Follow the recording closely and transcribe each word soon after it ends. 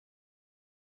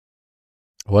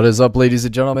What is up, ladies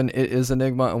and gentlemen? It is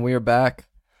Enigma, and we are back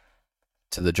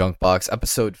to the JunkBox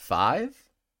episode 5.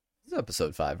 This is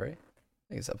episode 5, right? I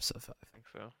think it's episode 5. I think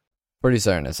so. Pretty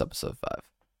certain it's episode 5.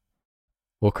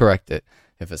 We'll correct it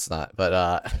if it's not. But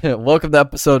welcome to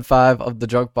episode 5 of the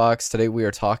JunkBox. Today we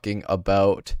are talking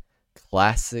about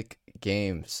classic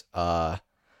games. We'll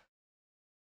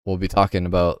be talking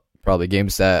about probably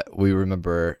games that we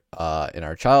remember in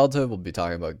our childhood. We'll be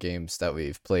talking about games that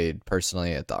we've played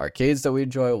personally at the arcades that we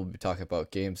enjoy. We'll be talking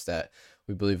about games that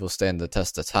we believe will stand the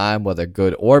test of time, whether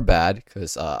good or bad,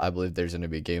 because I believe there's going to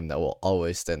be a game that will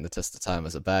always stand the test of time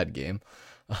as a bad game.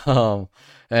 We'll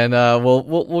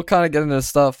kind of get into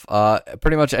stuff.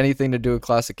 Pretty much anything to do with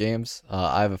classic games.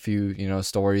 I have a few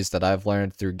stories that I've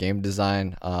learned through game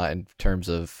design in terms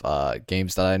of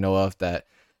games that I know of that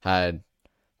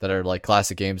are like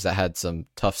classic games that had some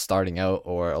tough starting out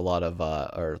or a lot of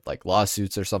or like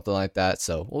lawsuits or something like that.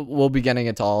 So we'll be getting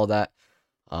into all of that.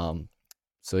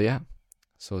 So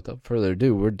without further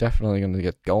ado, we're definitely going to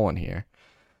get going here.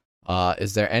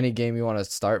 Is there any game you want to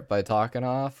start by talking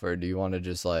off, or do you want to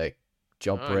just like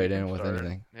jump right in with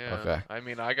anything? Yeah. Okay. I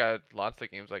mean, I got lots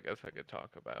of games I guess I could talk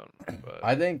about. But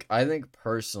I think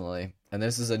personally, and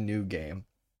this is a new game.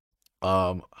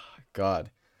 God,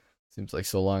 seems like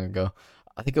so long ago.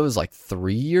 I think it was like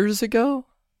 3 years ago.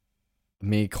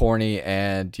 Me, Corny,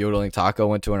 and Yodeling Taco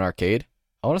went to an arcade.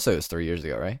 I want to say it was 3 years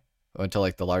ago, right? Went to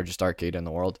like the largest arcade in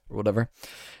the world or whatever.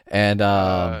 And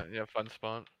yeah, Fun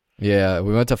Spot. yeah,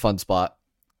 we went to Fun Spot,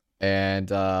 and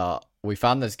we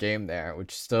found this game there,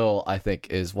 which still I think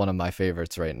is one of my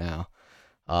favorites right now.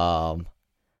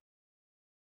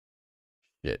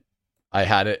 Shit, I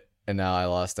had it and now I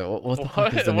lost it. What the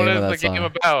fuck is the name of that song? Game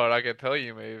about? I could tell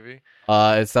you maybe.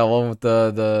 It's that one with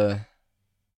the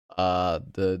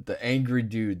angry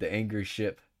dude, the angry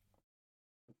ship.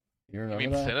 You remember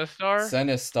mean that? Sinistar?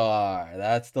 Sinistar,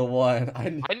 that's the one. I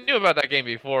knew about that game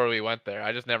before we went there.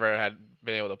 I just never had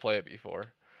been able to play it before.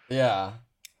 Yeah.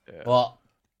 Well,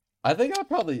 I think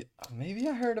maybe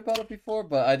I heard about it before,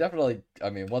 but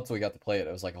once we got to play it,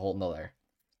 it was like a whole nother.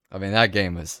 That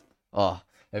game is,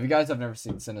 if you guys have never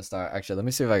seen Sinistar, actually, let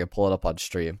me see if I can pull it up on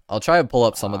stream. I'll try and pull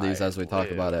up some of these as we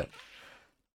talk about it.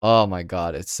 Oh my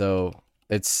god, it's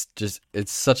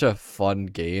such a fun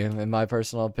game in my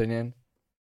personal opinion.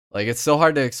 Like, it's so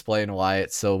hard to explain why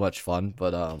it's so much fun,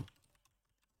 but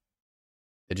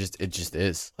it just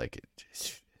is. Like,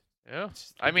 yeah.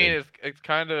 It's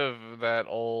kind of that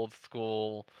old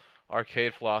school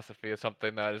arcade philosophy of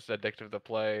something that is addictive to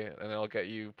play, and it'll get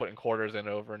you putting quarters in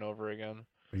over and over again.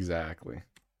 Exactly.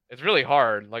 It's really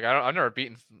hard. Like I've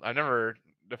never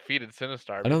defeated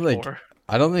Sinistar before.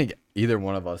 I don't think either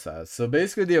one of us has. So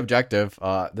basically, the objective.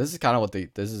 This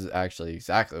is actually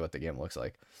exactly what the game looks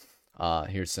like.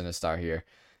 Here's Sinistar here.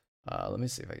 Let me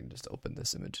see if I can just open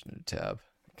this image in a tab.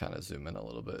 Kind of zoom in a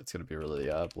little bit. It's gonna be really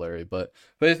blurry, but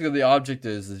basically the object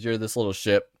is you're this little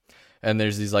ship, and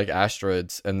there's these like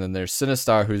asteroids, and then there's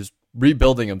Sinistar who's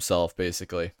rebuilding himself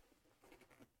basically,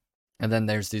 and then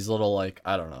there's these little like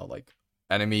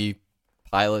enemy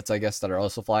pilots I guess that are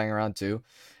also flying around too,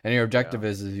 and your objective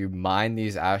is you mine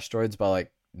these asteroids by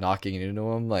like knocking into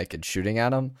them like and shooting at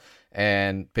them.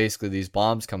 And basically these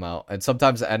bombs come out, and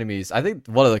sometimes the enemies, I think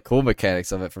one of the cool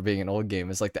mechanics of it for being an old game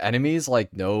is like the enemies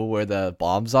like know where the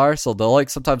bombs are, so they'll like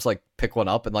sometimes like pick one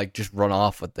up and like just run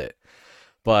off with it,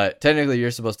 but technically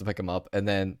you're supposed to pick him up and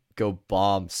then go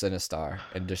bomb Sinistar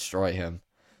and destroy him.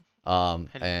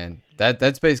 And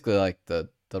that's basically like the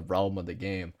realm of the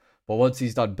game. But once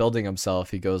he's done building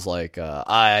himself, he goes like,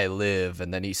 I live,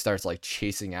 and then he starts like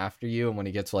chasing after you, and when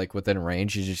he gets like within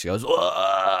range, he just goes,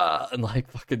 Wah! And like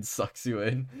fucking sucks you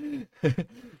in.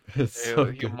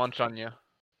 He'll munch on you.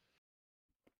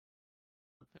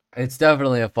 It's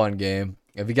definitely a fun game.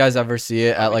 If you guys ever see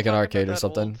it at like an arcade or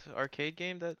something. Arcade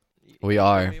game that we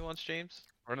are. Me once, James?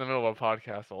 We're in the middle of a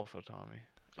podcast also, Tommy.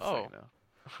 Just so you know.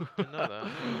 Didn't know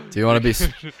that. Do you want to be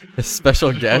a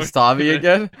special guest, Tommy,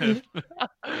 again? Yeah,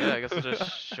 I guess I'll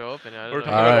just show up and we're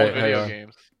talking about video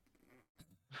games.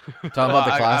 Talking about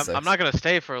the classics. I'm not gonna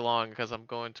stay for long because I'm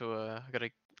going to gotta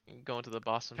go into the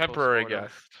Boston temporary Post-mortem.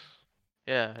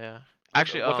 guest. Yeah.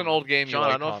 Actually, what's an old game John,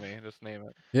 you like, Tommy? Just name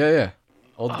it. Yeah.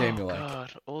 Old game you like.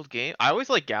 God, old game. I always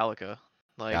like Galaga.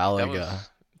 Like Galaga.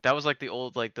 That was like the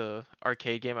old the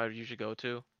arcade game I would usually go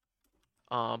to.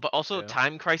 But also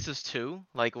Time Crisis 2.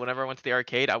 Like whenever I went to the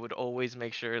arcade, I would always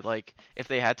make sure like if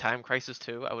they had Time Crisis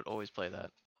 2, I would always play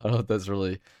that. I don't know if that's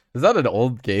really... Is that an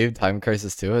old game, Time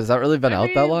Crisis 2? Has that really been out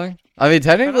that long?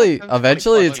 Technically,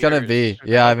 eventually it's gonna be...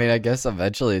 Yeah, I guess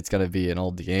eventually it's gonna be an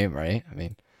old game, right?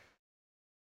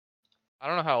 I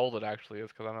don't know how old it actually is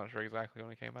because I'm not sure exactly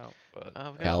when it came out. But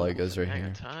Galaga's right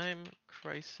here. Time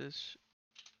Crisis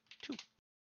 2.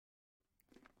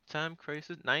 Time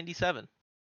Crisis 97.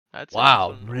 That's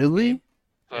Wow, really?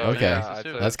 Okay. Yeah,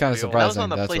 That's kind of pretty old. That was surprising. on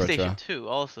the That's PlayStation retro. 2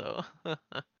 also.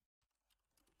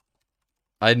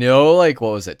 I know, like,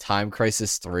 what was it? Time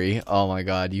Crisis 3. Oh my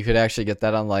god, you could actually get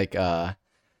that on like the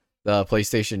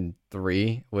PlayStation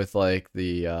 3 with like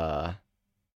the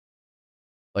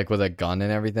like with a gun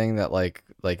and everything that like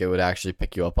it would actually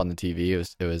pick you up on the TV.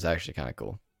 It was actually kind of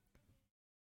cool.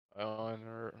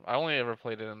 I only ever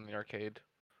played it in the arcade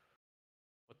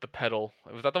with the pedal.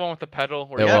 Was that the one with the pedal?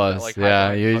 Where It you had was, that, like, yeah.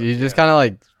 high You just kind of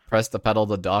like press the pedal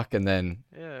to duck and then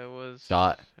Yeah, it was.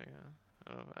 shot. Yeah.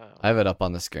 I have it up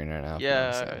on the screen right now.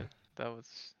 Yeah, that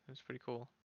was pretty cool.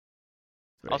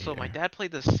 Right Also, here. my dad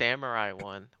played the samurai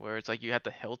one, where it's like you had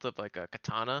the hilt of like a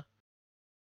katana.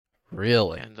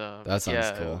 Really? And That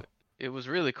sounds cool. It was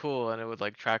really cool, and it would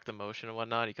like track the motion and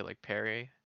whatnot. You could like parry.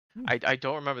 I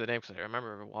don't remember the name because I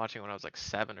remember watching when I was like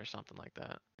 7 or something like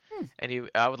that. And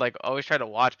I would like always try to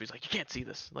watch, but he's like, you can't see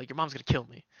this. Like your mom's gonna kill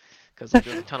me, because like,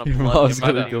 there's a ton of Your blood. mom's and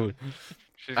gonna everything. kill me.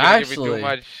 She's gonna give you Actually, too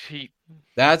much heat.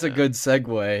 That's a Yeah. good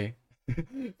segue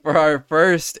for our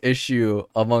first issue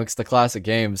amongst the classic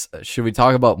games. Should we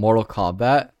talk about Mortal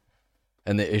Kombat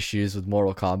and the issues with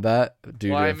Mortal Kombat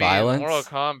due to violence? Mortal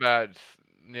Kombat,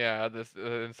 yeah, this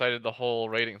incited the whole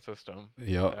rating system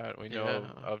Yep. that we know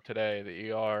of today. The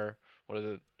ER, what is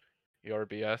it?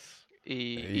 ERBS?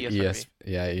 ESRB.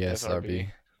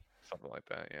 ESRB. Something like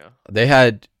that, yeah. They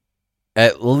had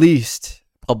at least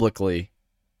publicly,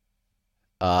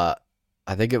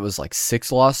 I think it was like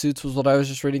 6 lawsuits was what I was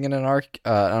just reading in an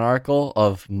article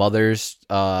of mothers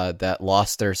that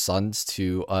lost their sons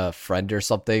to a friend or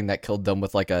something that killed them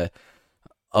with like a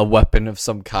weapon of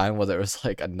some kind, whether it was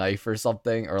like a knife or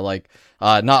something, or like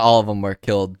not all of them were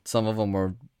killed. Some of them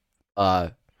were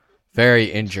very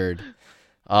injured.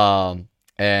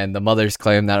 And the mothers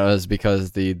claimed that it was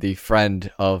because the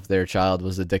friend of their child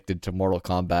was addicted to Mortal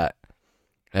Kombat,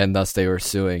 and thus they were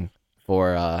suing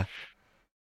for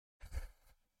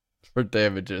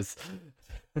damages.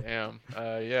 Damn.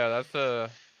 Yeah,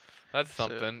 that's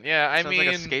something. Yeah, I Sounds mean,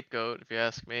 like a scapegoat, if you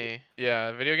ask me.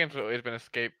 yeah, video games have always been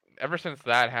a ever since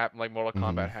that happened, like Mortal Mhm.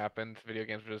 Kombat happened. Video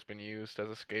games have just been used as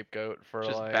a scapegoat for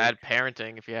Just like bad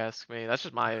parenting, if you ask me. That's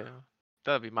just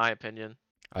that'd be my opinion.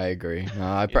 I agree.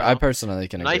 No, You I know? personally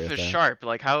can agree Knife with is that. sharp.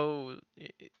 Like how,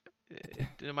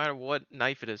 no matter what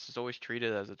knife it is, it's always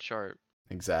treated as it's sharp.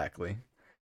 Exactly.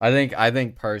 I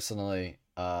think personally,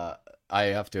 I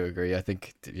have to agree. I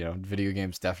think video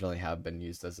games definitely have been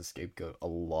used as a scapegoat a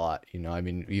lot. I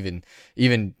mean,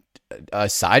 even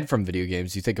aside from video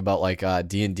games, you think about like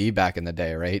D&D back in the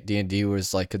day, right? D&D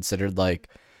was like considered like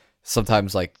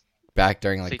sometimes like back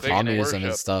during like Satanic communism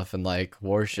and worship. stuff and like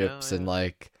warships and Yeah.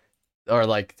 like or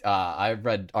like I've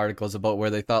read articles about where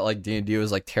they thought like D&D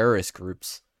was like terrorist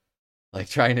groups like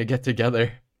trying to get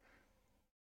together.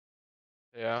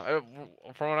 Yeah,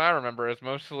 from what I remember, it's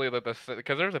mostly like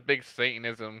because there's a big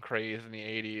Satanism craze in the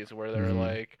 '80s where they're Mhm.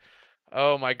 like,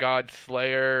 "Oh my God,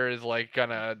 Slayer is like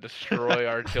gonna destroy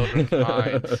our children's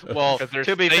minds." Well, 'Cause they're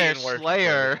to be fair, Satan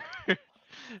worshippers.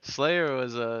 Slayer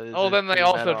was is Oh, then they pretty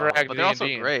also metal, dragged but they're also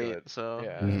D&D into great. it. So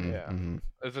Yeah, Mhm, yeah. mhm.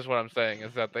 This is what I'm saying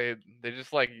is that they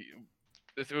just like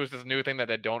it was this new thing that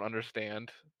they don't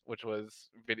understand, which was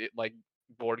like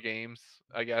board games,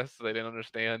 I guess they didn't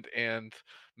understand, and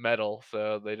metal,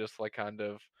 so they just like kind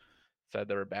of said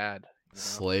they were bad.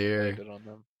 Slayer, Blamed it on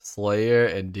them. Slayer,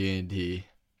 and D&D.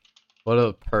 What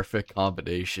a perfect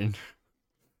combination.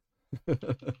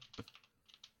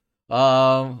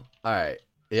 All right.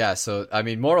 Yeah, so I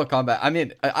mean Mortal Kombat, I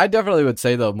mean I definitely would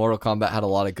say though Mortal Kombat had a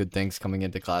lot of good things coming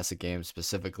into classic games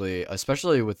specifically,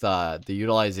 especially with the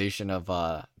utilization of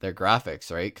their graphics,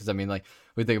 right? Cuz I mean like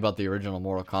we think about the original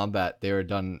Mortal Kombat, they were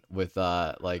done with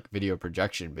like video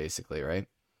projection basically, right?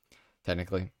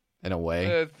 Technically, in a way.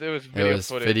 It was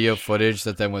video footage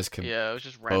that then was yeah, it was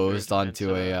just composed rendered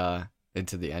onto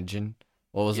into the engine.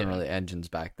 Well, it wasn't Yeah. really engines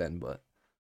back then, but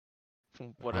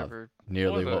whatever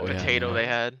nearly What was what it? we have potato now. they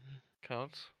had.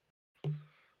 counts.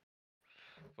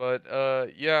 But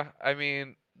yeah, I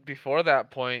mean, before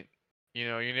that point,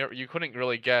 you couldn't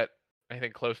really get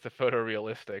anything close to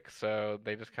photorealistic, so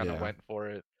they just kind of Yeah. went for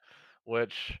it.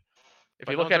 Which, if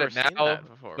But you no look one's at ever it seen now, that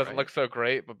before, doesn't right? look so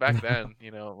great. But back then,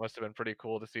 it must have been pretty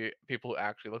cool to see people who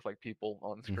actually look like people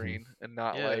on Mm-hmm. screen and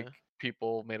not Yeah. like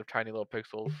people made of tiny little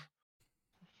pixels.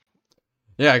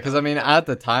 Yeah, because I mean, at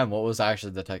the time, what was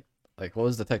actually what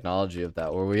was the technology of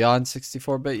that? Were we on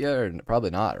 64-bit yet, or probably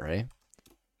not, right?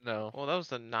 No, Well, that was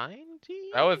the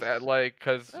 90s. that was at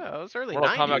because Yeah, it was early Mortal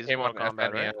 90s. Kombat came out Mortal on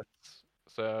Kombat, SNES. right?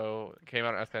 So it came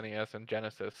out on SNES and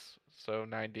Genesis. So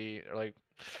 90 or like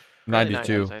Early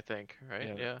 92. 90s, I think,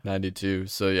 right? Yeah. 92.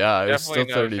 So yeah, it was still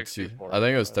definitely no 32. 64. I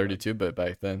think it was Okay. 32 bit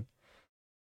back then.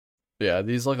 Yeah,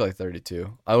 these look like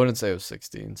 32. I wouldn't say it was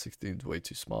 16. 16 is way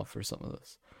too small for some of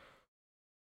this.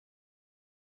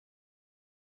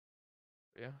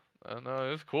 Yeah. No,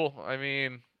 it was cool. I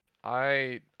mean,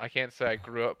 I can't say I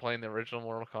grew up playing the original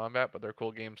Mortal Kombat, but they're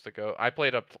cool games to go. I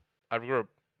grew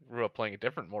up playing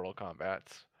different Mortal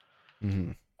Kombats.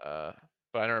 hmm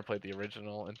But I never played the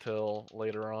original until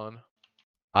later on.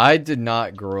 I did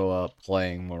not grow up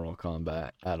playing Mortal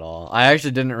Kombat at all. I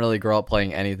actually didn't really grow up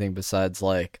playing anything besides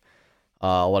like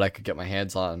what I could get my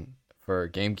hands on for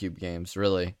GameCube games,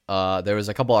 really. There was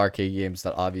a couple arcade games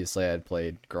that obviously I had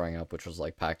played growing up, which was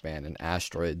like Pac-Man and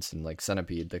Asteroids and like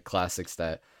Centipede, the classics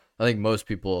that I think most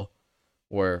people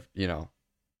were,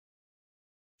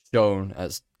 shown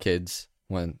as kids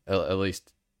when at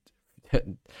least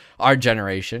our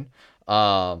generation.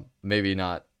 Maybe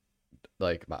not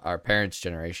like our parents'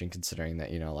 generation, considering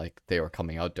that like they were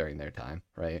coming out during their time,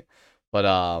 right?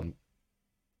 But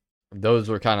those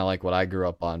were kind of like what I grew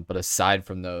up on. But aside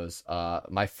from those,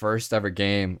 my first ever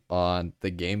game on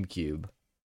the GameCube,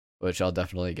 which I'll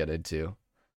definitely get into,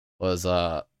 was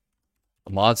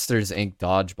Monsters Inc.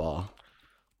 Dodgeball.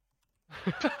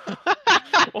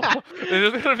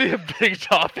 Is this gonna be a big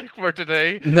topic for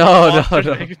today? No. Monsters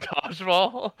Inc.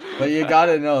 Dodgeball. But you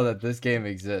gotta know that this game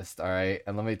exists, all right?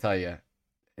 And let me tell you,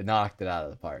 it knocked it out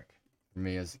of the park for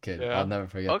me as a kid. Yeah. I'll never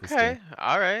forget this Okay, game.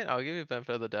 all right. I'll give you the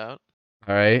benefit of the doubt.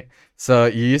 All right. So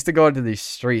you used to go into these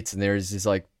streets, and there was these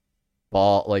like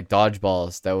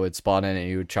dodgeballs that would spawn in, and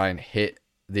you would try and hit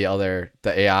the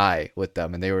AI with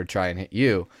them, and they would try and hit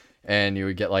you, and you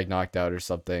would get like knocked out or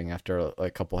something after like,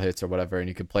 a couple hits or whatever, and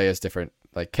you could play as different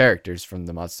like characters from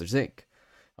the Monsters Inc.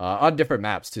 On different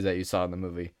maps too that you saw in the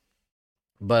movie.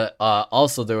 But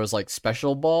also there was like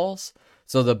special balls.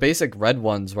 So the basic red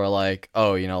ones were like,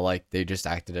 like they just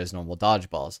acted as normal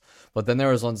dodgeballs. But then there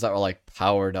was ones that were like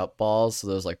powered up balls. So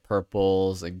there was like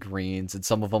purples and greens, and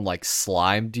some of them like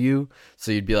slimed you.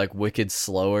 So you'd be like wicked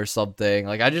slow or something.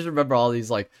 Like I just remember all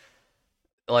these like,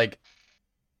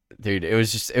 dude, it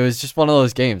was just one of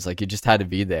those games. Like you just had to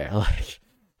be there. Like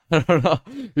I don't know,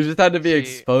 you just had to be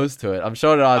exposed to it. I'm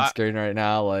showing it on screen right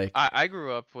now. Like I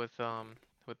grew up with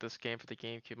this game for the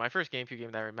GameCube. My first GameCube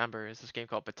game that I remember is this game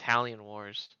called Battalion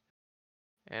Wars,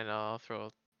 and I'll throw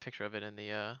a picture of it in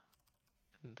the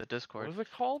Discord. What was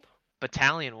it called?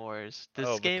 Battalion Wars.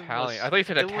 This game Battalion. was. I thought you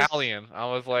said Italian. I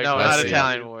was like, no, not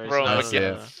Italian Wars. Bro, No,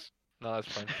 yes. No,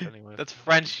 that's French anyway. That's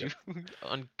French, you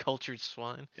uncultured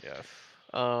swine. Yes.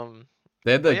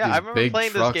 they had like I these remember big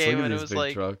playing trucks. this game Look at and it these was big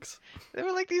like trucks. they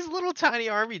were like these little tiny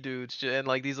army dudes and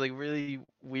like these like really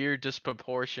weird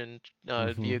disproportioned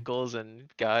vehicles and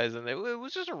guys, and it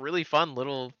was just a really fun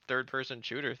little third-person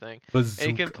shooter thing.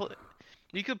 And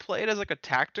you could play it as like a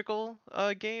tactical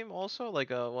game also,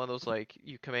 like one of those like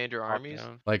you command your armies.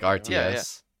 Like RTS. Yeah.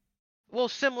 Well,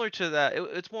 similar to that.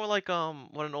 It's more like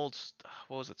what an old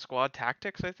what was it? Squad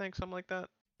Tactics, I think, something like that.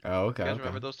 Oh, okay. You guys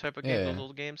remember those type of games, those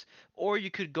old games? Or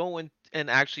you could go in and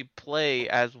actually play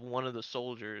as one of the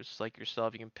soldiers, like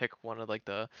yourself. You can pick one of like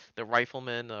the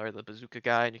rifleman or the bazooka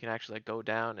guy, and you can actually like go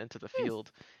down into the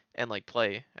field and like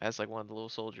play as like one of the little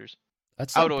soldiers.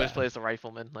 I would always play as the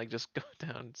rifleman, like just go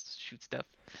down and shoot stuff.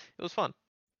 It was fun.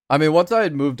 I mean, once I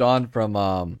had moved on from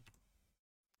Monsters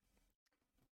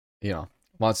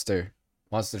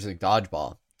Inc.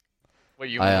 Dodgeball. Wait,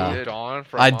 you moved on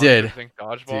from did. Monsters Inc.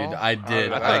 Dodgeball? Dude, I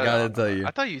did. I gotta tell you. I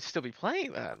thought you'd still be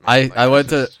playing that. Man. I went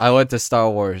to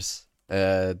Star Wars.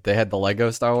 They had the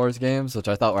Lego Star Wars games, which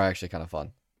I thought were actually kind of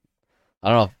fun. I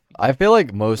don't know. I feel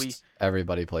like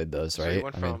everybody played those, right? So you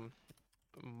went from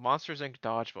Monsters Inc.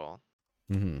 Dodgeball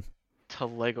to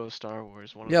Lego Star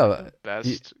Wars, one of the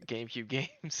best GameCube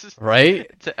games, right,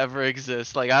 to ever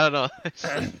exist. Like I don't know.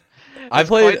 I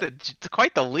played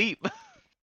quite the leap.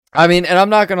 I mean, and I'm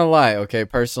not gonna lie, okay,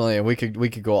 personally, and we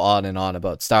could go on and on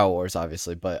about Star Wars,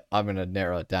 obviously, but I'm gonna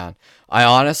narrow it down. I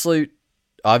obviously,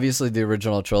 the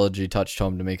original trilogy touched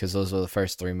home to me because those were the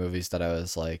first 3 movies that I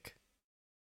was like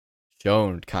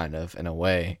shown, kind of in a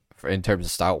way, in terms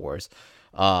of Star Wars.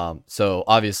 So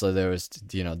obviously there was,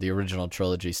 the original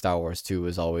trilogy. Star Wars 2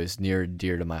 was always near and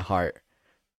dear to my heart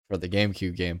for the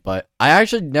GameCube game, but I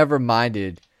actually never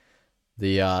minded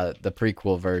the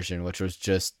prequel version, which was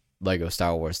just Lego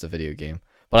Star Wars, the video game.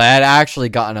 But I had actually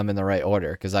gotten them in the right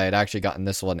order because I had actually gotten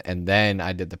this one and then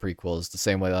I did the prequels the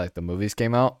same way like the movies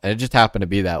came out, and it just happened to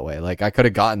be that way. Like I could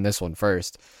have gotten this one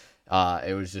first.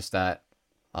 It was just that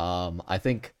I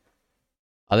think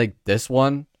this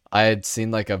one I had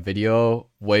seen like a video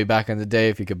way back in the day,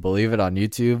 if you could believe it, on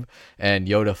YouTube, and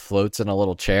Yoda floats in a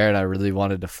little chair, and I really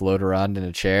wanted to float around in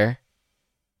a chair.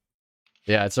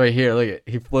 Yeah, it's right here. Look at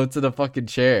he floats in a fucking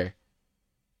chair.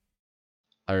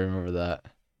 I remember that.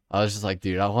 I was just like,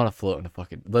 dude, I want to float in a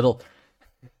fucking little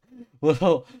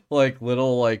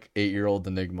 8-year-old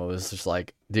Enigma was just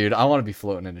like, dude, I want to be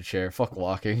floating in a chair. Fuck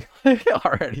walking.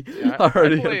 already Yeah,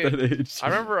 already at that age. I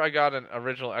remember I got an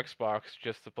original Xbox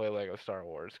just to play Lego Star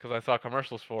Wars because I saw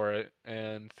commercials for it,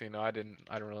 and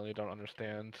I really don't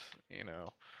understand,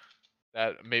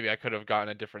 that maybe I could have gotten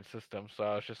a different system. So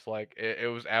I was just like,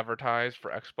 it was advertised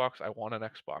for Xbox. I want an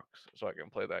Xbox so I can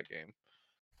play that game.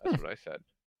 That's what I said.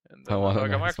 And I then want so I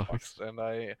an got my Xbox. Xbox, and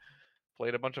I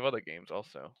played a bunch of other games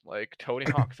also, like Tony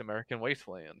Hawk's American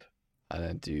Wasteland. I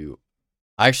didn't do.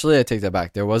 Actually, I take that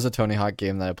back. There was a Tony Hawk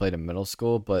game that I played in middle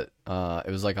school, but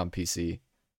it was like on PC. It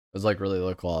was like really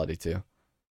low quality too.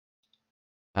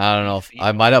 I don't know if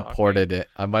I might have ported it.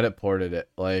 I might have ported it.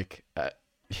 Like,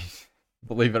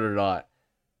 believe it or not.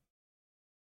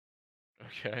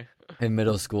 Okay. In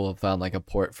middle school, I found like a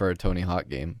port for a Tony Hawk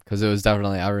game because it was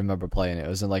definitely. I remember playing it. It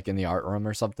was in the art room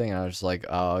or something, and I was just like,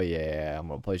 "Oh yeah, I'm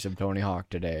gonna play some Tony Hawk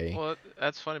today." Well,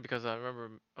 that's funny because I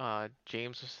remember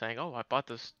James was saying, "Oh, I bought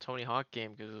this Tony Hawk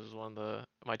game because it was one of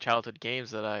my childhood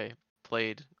games that I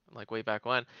played like way back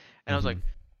when." And I was like,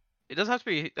 "It doesn't have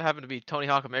to happen to be Tony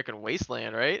Hawk American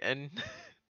Wasteland, right?" And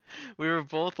we were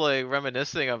both like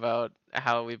reminiscing about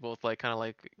how we both like kind of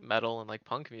like metal and like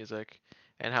punk music,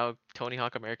 and how Tony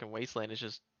Hawk American Wasteland is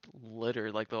just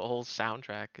littered, like the whole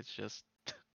soundtrack is just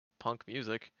punk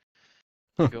music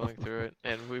going through it,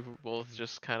 and we were both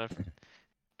just kind of,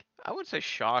 I wouldn't say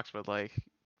shocked, but like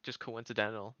just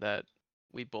coincidental that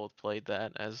we both played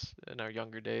that as in our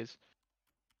younger days.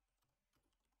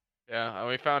 Yeah, and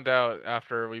we found out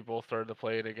after we both started to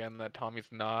play it again that Tommy's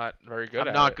not very good I'm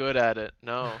at not it. good at it.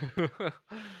 No.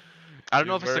 I don't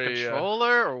know if it's the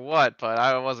controller or what, but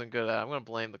I wasn't good at it. I'm gonna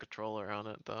blame the controller on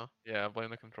it though. Yeah, blame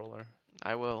the controller.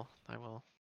 I will.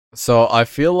 So I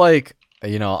feel like,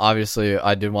 obviously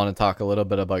I did want to talk a little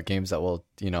bit about games that will,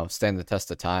 stand the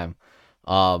test of time.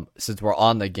 Since we're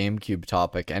on the GameCube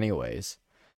topic anyways.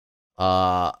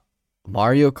 Mario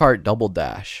Kart Double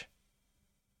Dash,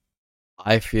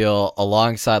 I feel,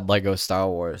 alongside Lego Star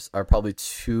Wars, are probably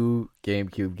two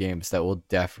GameCube games that will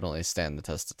definitely stand the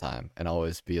test of time and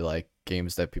always be like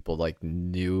games that people like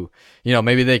knew,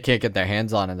 maybe they can't get their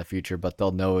hands on in the future, but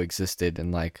they'll know existed,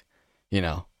 and like,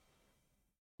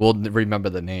 we'll remember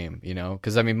the name,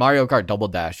 because I mean, Mario Kart Double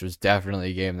Dash was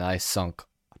definitely a game that I sunk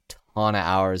a ton of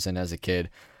hours in as a kid,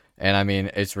 and I mean,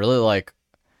 it's really like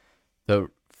the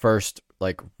first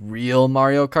like real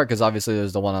Mario Kart, because obviously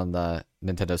there's the one on the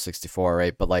Nintendo 64,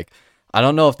 right? But like, I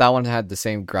don't know if that one had the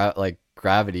same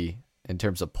gravity in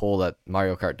terms of pull that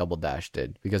Mario Kart Double Dash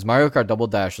did, because Mario Kart Double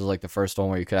Dash was like the first one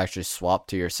where you could actually swap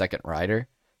to your second rider.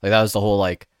 Like, that was the whole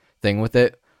like thing with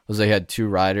it, was they had two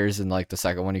riders, and like the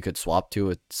second one you could swap to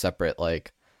with separate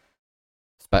like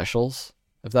specials,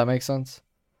 if that makes sense.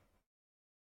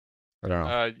 I don't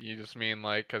know. You just mean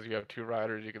like because you have two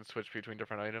riders, you can switch between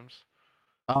different items?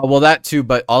 Well, that too,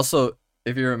 but also,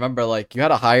 if you remember, like, you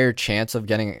had a higher chance of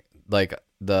getting like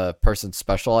the person's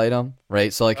special item,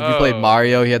 right? So like, if you played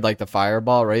Mario, he had like the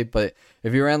fireball, right? But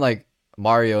if you ran like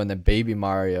Mario and then Baby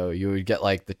Mario, you would get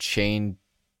like the chain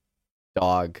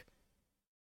dog,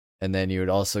 and then you would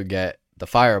also get the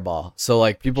fireball. So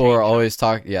like, people were always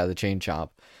talking, yeah, the chain chomp.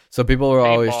 So people were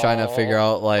always trying to figure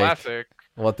out like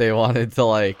what they wanted to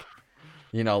like,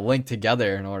 link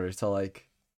together in order to like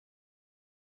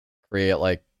create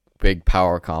like big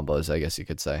power combos, I guess you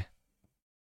could say.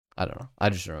 I don't know. I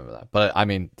just remember that. But I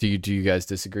mean, do you guys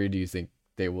disagree? Do you think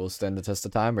they will stand the test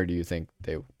of time, or do you think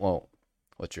they won't?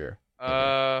 What's your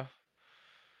I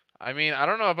mean, I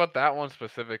don't know about that one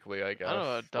specifically, I guess. I don't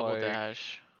know, Double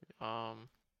Dash.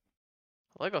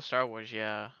 Lego Star Wars,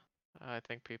 yeah. I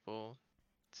think people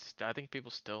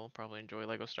still probably enjoy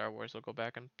Lego Star Wars. They'll go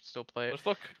back and still play it.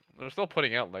 They're still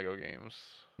putting out Lego games.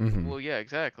 Mm-hmm. Well, yeah,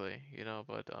 exactly.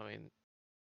 But I mean,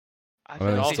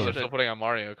 also they're still putting out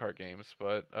Mario Kart games,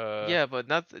 but yeah, but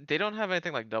they don't have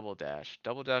anything like Double Dash.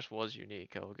 Double Dash was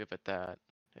unique. I will give it that,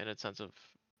 in a sense of,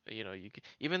 you can,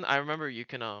 even I remember you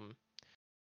can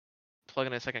plug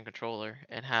in a second controller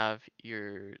and have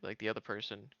your like the other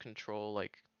person control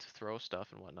like to throw stuff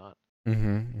and whatnot.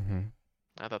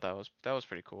 I thought that was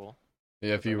pretty cool.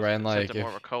 Yeah, if you ran like more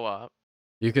of a co-op,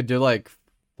 you could do like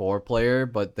 4-player,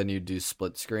 but then you do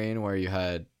split screen where you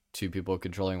had 2 people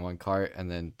controlling one cart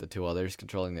and then the 2 others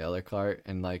controlling the other cart,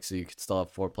 and like, so you could still have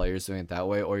 4 players doing it that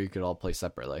way, or you could all play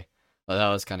separately. But that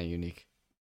was kind of unique.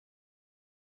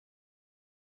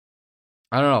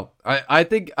 I don't know. I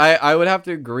think I would have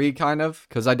to agree kind of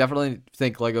because I definitely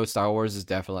think Lego Star Wars is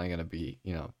definitely gonna be,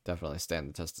 definitely stand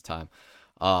the test of time.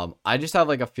 I just have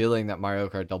like a feeling that Mario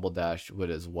Kart Double Dash would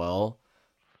as well.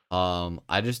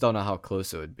 I just don't know how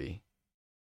close it would be.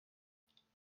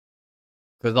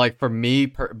 Cause like for me,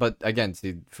 but again,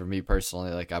 see, for me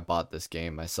personally, like I bought this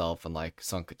game myself and like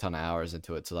sunk a ton of hours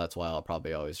into it, so that's why I'll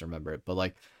probably always remember it. But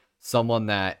like someone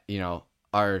that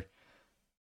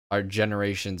our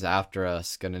generations after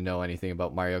us gonna know anything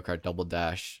about Mario Kart Double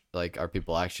Dash, like are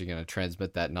people actually gonna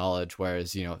transmit that knowledge?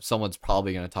 Whereas someone's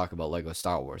probably gonna talk about Lego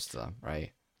Star Wars to them,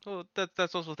 right? Well,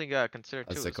 that's also a thing you gotta consider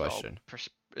That's too. the Is all question.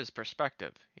 is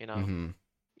perspective. Mm-hmm.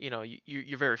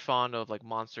 You're very fond of like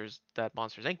Monsters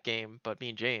Inc. game, but me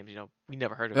and James, we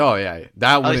never heard of it. Oh yeah,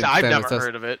 that At least wouldn't I've stand the never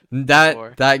test. heard of it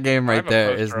before. That game I right have a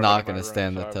there is poster of it not in my gonna room,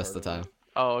 stand so the I've test heard of of it. time.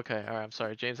 Oh, okay. All right. I'm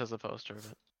sorry. James has a poster of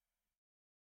it.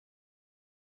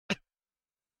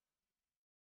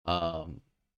 Um,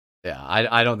 yeah,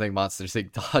 I don't think Monster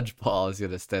Inc. Dodgeball is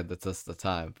gonna stand the test of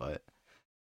time, but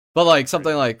like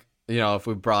something like if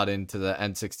we brought into the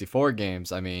N64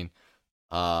 games, I mean,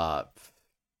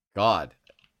 God,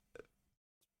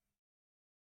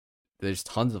 there's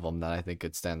tons of them that I think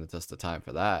could stand the test of time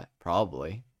for that.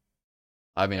 Probably.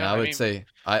 I mean, Yeah, I would say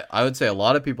I would say a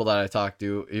lot of people that I talked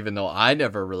to, even though I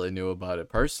never really knew about it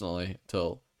personally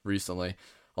till recently,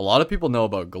 a lot of people know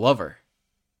about Glover,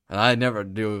 and I never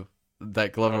knew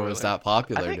that Glover was really? that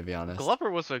I popular. To think be honest, Glover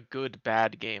was a good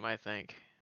bad game. I think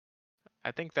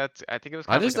it was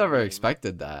I kind of just like a never meme.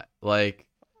 expected that. Like,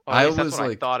 Or at I least that's was what I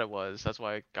like, thought it was. That's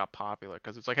why it got popular.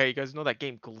 Because it's like, hey, you guys know that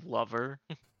game Glover?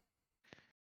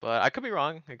 But I could be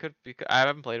wrong. It could be. I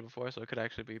haven't played it before, so it could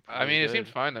actually be I really mean, it seems good.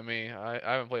 fine to me. I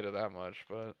haven't played it that much,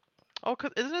 but Oh,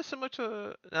 cause isn't it similar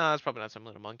to? No, it's probably not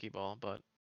similar to Monkey Ball, but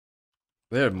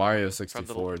they had Mario from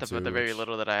 64 the too, very which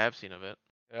little that I have seen of it.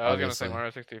 yeah, I was gonna say obviously, Mario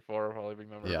 64 will probably be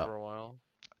remembered yeah, for a while.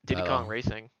 Diddy that Kong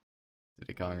Racing.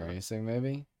 Diddy Kong Racing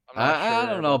maybe. I'm not I sure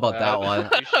don't know about that one.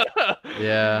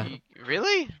 Yeah.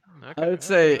 Really? I Okay. would All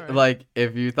right. say, All right. like,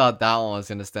 if you thought that one was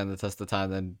gonna stand the test of time,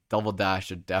 then Double Dash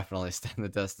should definitely stand the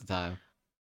test of time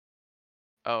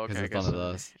Oh, because okay. I it's one guess of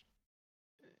those.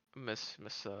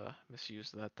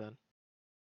 misused that then.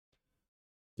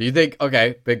 Do you think?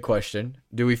 Okay, big question.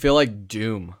 Do we feel like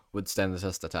Doom would stand the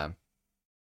test of time,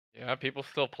 Yeah, people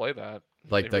still play that.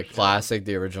 like the original one. classic,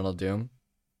 the original Doom?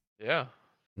 Yeah.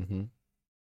 Mm-hmm.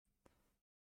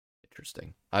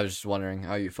 Interesting. I was just wondering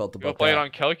how you felt People about play it that. on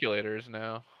calculators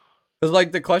now. Because,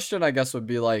 like, the question I guess would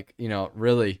be like,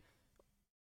 really,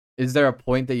 is there a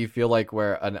point that you feel like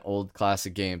where an old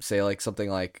classic game, say like something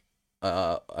like,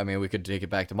 I mean, we could take it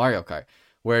back to Mario Kart,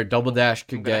 where Double Dash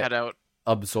I'm could gonna get head out.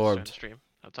 Starting the absorbed. stream.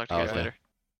 I'll talk to Oh, you guys okay. later.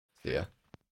 Yeah.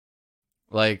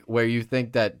 Like where you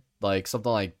think that like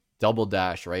something like Double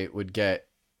Dash, right, would get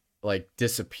like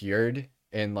disappeared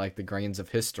in like the grains of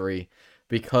history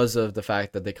because of the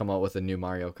fact that they come out with a new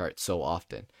Mario Kart so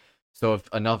often. So if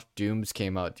enough Dooms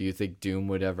came out, do you think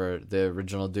the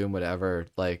original Doom would ever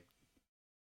like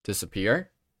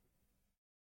disappear?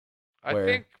 I Where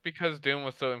think because Doom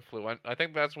was so influential, I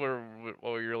think that's where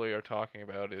what we really are talking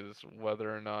about is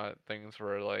whether or not things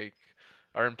were like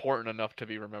are important enough to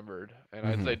be remembered. And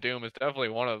I'd mm-hmm, say Doom is definitely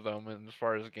one of them, and as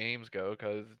far as games go,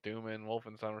 because Doom and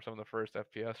Wolfenstein were some of the first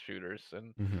FPS shooters,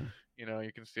 and mm-hmm,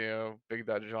 you can see how big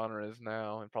that genre is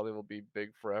now, and probably will be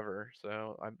big forever.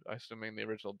 So I'm assuming the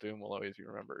original Doom will always be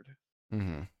remembered.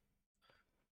 mm-hmm.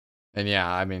 And yeah,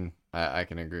 I mean, I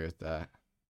can agree with that.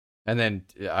 And then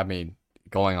I mean,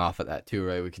 going off of that too,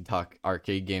 right? We can talk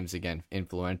arcade games again,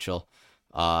 influential.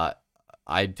 Uh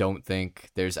I don't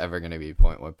think there's ever going to be a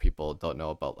point where people don't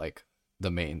know about like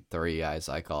the main three, as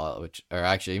I call it, which or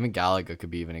actually even Galaga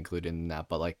could be even included in that,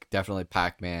 but like definitely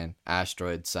Pac-Man,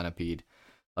 Asteroid, Centipede.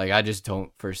 Like I just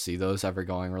don't foresee those ever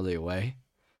going really away,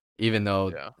 even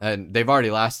though Yeah. and they've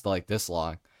already lasted like this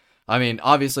long. I mean,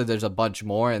 obviously there's a bunch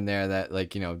more in there that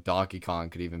like, Donkey Kong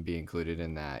could even be included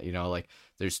in that. Like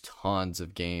there's tons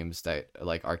of games that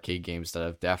like arcade games that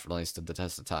have definitely stood the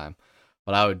test of time.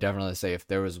 But I would definitely say if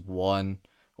there was one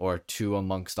or two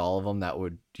amongst all of them that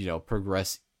would,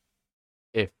 progress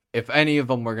if any of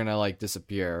them were going to like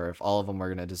disappear or if all of them were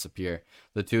going to disappear,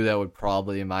 the two that would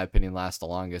probably in my opinion last the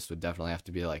longest would definitely have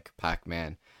to be like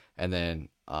Pac-Man and then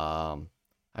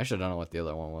I should don't know what the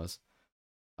other one was.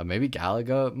 Maybe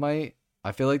Galaga might.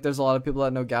 I feel like there's a lot of people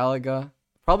that know Galaga.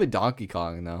 Probably Donkey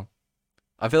Kong though.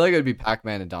 I feel like it would be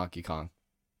Pac-Man and Donkey Kong.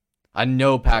 I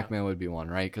know Pac-Man would be one,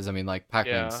 right? Because I mean, like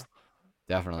Yeah, Pac-Man's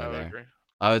definitely I would there. agree.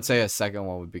 I would say a second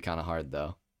one would be kind of hard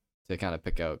though to kind of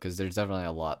pick out because there's definitely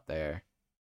a lot there.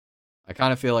 I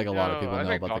kind of feel like a lot of No, people I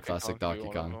know think about the Donkey classic Kong could be Donkey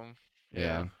one of Kong. them.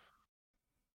 Yeah. Yeah.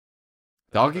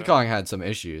 Donkey Okay. Kong had some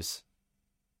issues.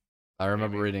 I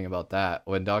remember Maybe. reading about that.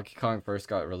 When Donkey Kong first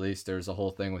got released, there was a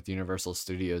whole thing with Universal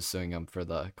Studios suing them for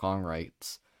the Kong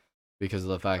rights because of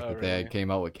the fact Oh, that they had really?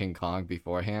 came out with King Kong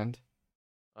beforehand.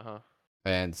 Uh-huh.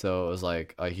 And so it was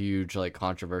like a huge like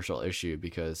controversial issue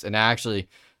because and actually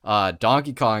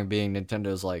Donkey Kong being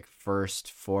Nintendo's like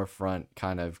first forefront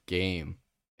kind of game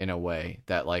in a way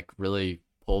that like really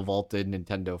pole vaulted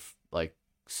Nintendo like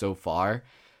so far.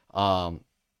 Um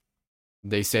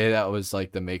they say that was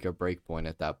like the make or break point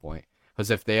at that point. Because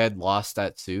if they had lost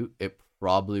that suit, it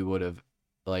probably would have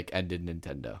like ended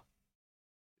Nintendo.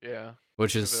 Yeah.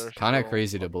 Which 'Cause is they're kind of still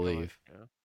crazy to fucking going. believe. Yeah.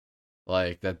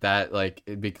 Like that like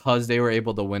because they were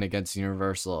able to win against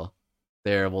Universal,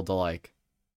 they're able to like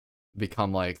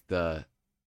become like the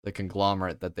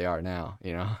conglomerate that they are now,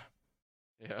 you know,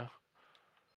 Yeah.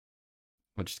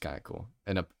 which is kind of cool.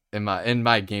 In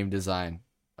my game design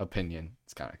opinion,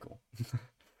 it's kind of cool.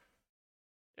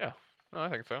 Yeah. No, I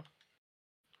think so.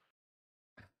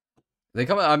 They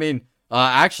come. I mean,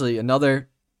 actually, another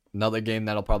game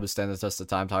that'll probably stand the test of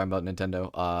time. Talking about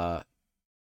Nintendo,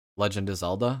 Legend of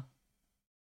Zelda.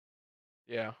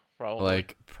 Yeah, probably.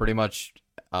 Like pretty much,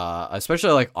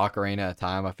 especially like Ocarina of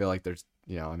Time. I feel like there's,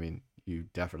 I mean, you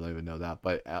definitely would know that,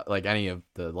 but like any of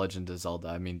the Legend of Zelda,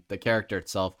 I mean, the character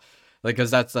itself, like,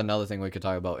 because that's another thing we could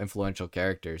talk about, influential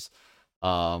characters,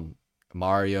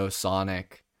 Mario,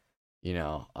 Sonic,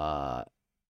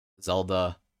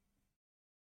 Zelda,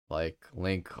 like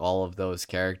Link, all of those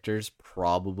characters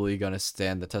probably gonna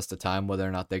stand the test of time, whether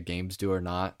or not their games do or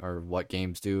not, or what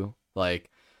games do. Like,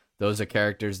 those are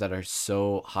characters that are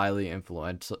so highly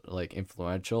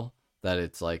influential that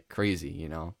it's like crazy.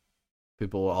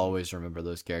 People will Mhm. always remember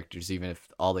those characters, even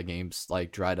if all the games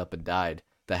like dried up and died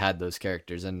that had those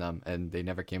characters in them, and they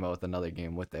never came out with another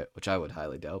game with it, which I would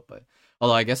highly doubt. But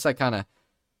although I guess that kind of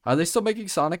are they still making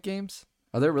Sonic games?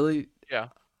 Are they really? Yeah,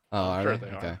 Oh, I'm are sure they? they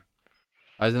Okay. are.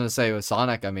 I was gonna say with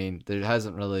Sonic, I mean, there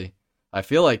hasn't really. I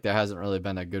feel like there hasn't really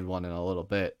been a good one in a little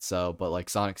bit. So, but like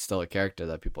Sonic's still a character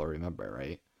that people remember,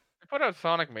 right? They put out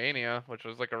Sonic Mania, which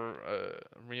was like a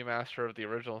remaster of the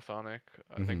original Sonic,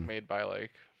 I think Mm-hmm. made by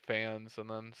like fans, and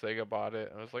then Sega bought it,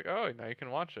 and I was like, oh, now you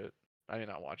can watch it. I mean,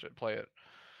 not watch it, play it.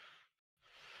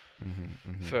 Mm-hmm.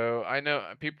 Mm-hmm. So I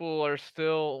know people are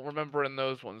still remembering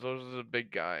those ones. Those are the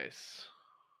big guys.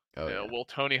 Oh yeah. Will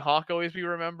Tony Hawk always be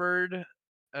remembered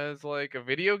as like a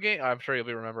video game? I'm sure he'll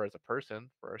be remembered as a person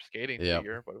for a skating Yep.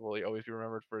 figure, but will he always be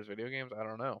remembered for his video games? I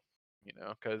don't know.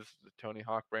 Because the Tony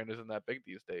Hawk brand isn't that big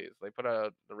these days. They put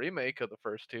out the remake of the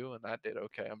first two, and that did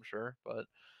okay, I'm sure, but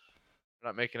they're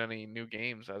not making any new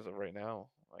games as of right now,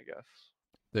 I guess.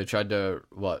 They tried to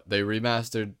what? They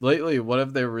remastered lately. What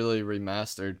have they really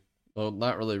remastered? Well,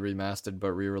 not really remastered,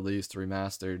 but re-released,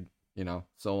 remastered.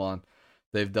 So on.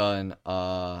 They've done.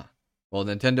 Well,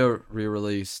 Nintendo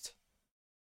re-released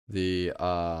the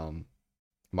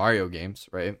Mario games,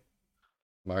 right?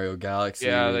 Mario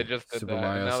Yeah, they Galaxy, just did Super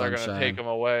that, and Mario now they're gonna take Sunshine. them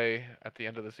away at the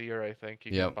end of this year. I think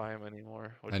you can't Yep, buy them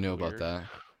anymore, which I is knew about weird. that.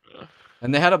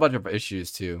 And they had a bunch of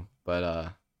issues too,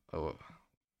 but oh,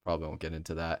 probably won't get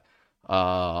into that.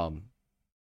 Um,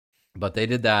 but they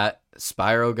did that.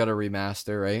 Spyro got a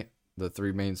remaster, right? The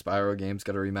three main Spyro games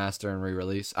got a remaster and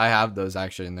re-release. I have those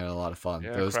actually, and they're a lot of fun.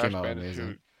 Yeah, Those came Crash out amazing.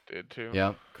 Bandicoot did too.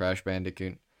 Yep, Crash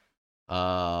Bandicoot.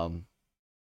 Um,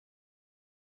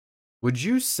 would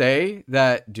you say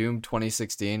that Doom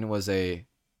 2016 was a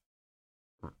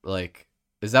like?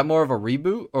 Is that more of a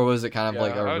reboot, or was it kind of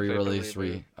like Yeah, a I would say it's a re-release?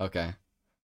 reboot. Okay.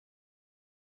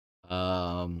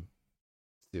 Let's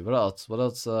see what else? What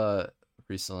else?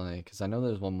 Recently, because I know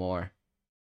there's one more.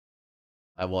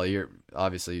 Well, you're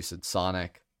obviously you said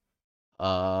Sonic.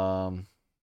 Um,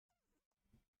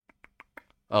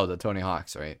 oh, the Tony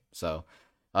Hawks, right? So,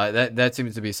 that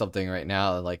seems to be something right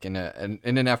now. Like in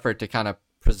an effort to kind of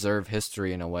preserve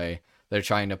history in a way, they're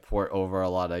trying to port over a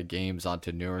lot of games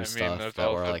onto newer I mean, stuff there's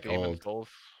that were also like Demon old. Souls,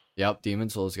 Yep, Demon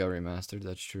Souls got remastered.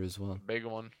 That's true as well. big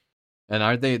one. And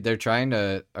aren't they? They're trying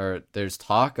to, or there's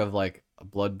talk of like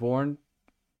Bloodborne.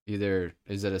 Either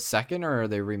is it a second or are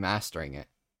they remastering it?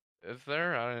 Is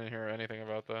there? I didn't hear anything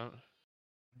about that.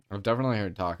 I've definitely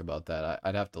heard talk about that.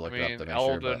 I'd have to I look it up to mean, make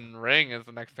sure, but Elden Ring is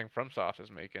the next thing FromSoft is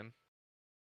making.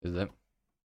 is it?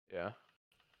 Yeah.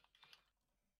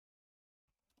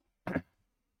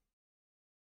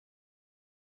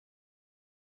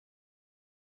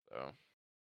 So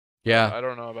Yeah. I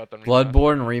don't know about them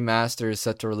Bloodborne remastering it. Remaster is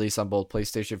set to release on both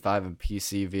PlayStation 5 and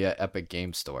PC via Epic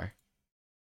Game Store.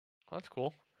 Oh, that's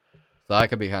cool. So that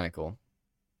could be kind of cool.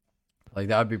 Like,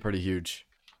 that would be pretty huge.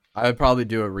 I would probably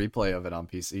do a replay of it on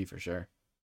PC for sure.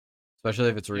 Especially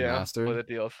if it's Yeah, with remastered. a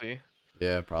DLC.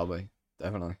 Yeah, probably.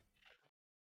 Definitely.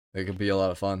 It could be a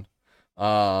lot of fun.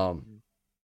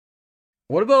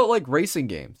 What about like racing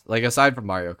games? Like aside from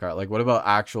Mario Kart, like what about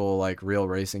actual like real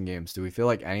racing games? Do we feel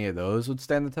like any of those would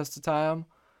stand the test of time?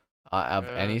 Of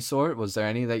any sort? Was there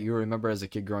any that you remember as a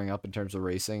kid growing up in terms of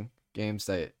racing games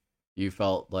that you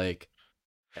felt like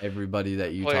everybody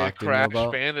that you Played talked to knew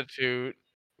about?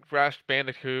 Crash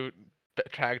Bandicoot,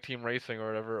 Tag Team Racing or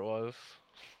whatever it was.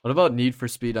 What about Need for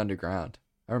Speed Underground?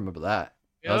 I remember that.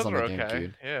 That Yeah, was those on the were okay.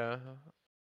 GameCube. Yeah,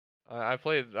 I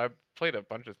played a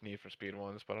bunch of Need for Speed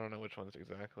ones, but I don't know which ones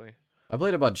exactly. I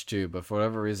played a bunch too, but for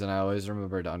whatever reason, I always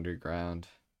remembered Underground.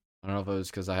 I don't know if it was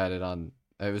because I had it on.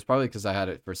 It was probably because I had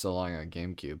it for so long on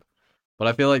GameCube. But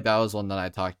I feel like that was one that I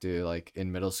talked to like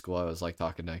in middle school. I was like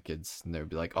talking to kids, and they'd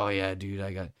be like, "Oh yeah, dude,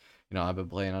 I've been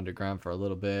playing Underground for a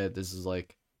little bit. This is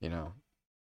like, the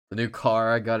new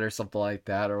car I got or something like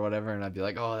that or whatever." And I'd be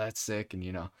like, "Oh, that's sick," and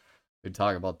we'd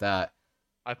talk about that.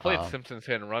 I played Simpsons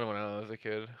Hit and Run when I was a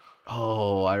kid.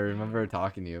 Oh, I remember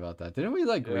talking to you about that. Didn't we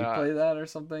like Yeah, replay that or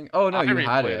something? Oh no, I you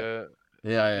had replayed it.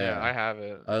 it. Yeah. I have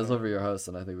it. I was over your house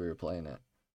and I think we were playing it.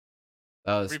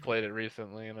 That was replayed it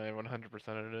recently and I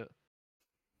 100%ed it.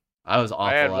 I was awful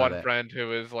I had at one it. friend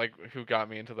who got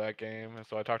me into that game, and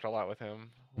so I talked a lot with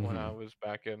him when I was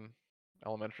back in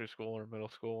elementary school or middle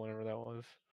school, whenever that was.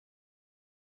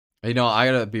 I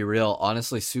gotta be real.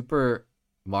 Honestly, Super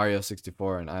Mario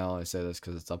 64, and I only say this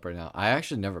because it's up right now. I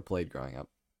actually never played growing up.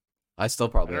 I still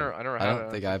probably. I don't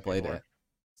think I played it.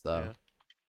 So yeah.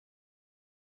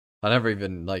 I never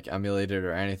even like emulated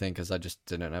or anything because I just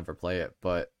didn't ever play it.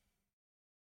 But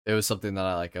it was something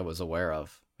that I was aware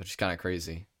of, which is kind of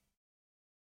crazy.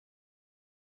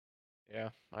 Yeah,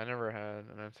 I never had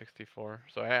an N64,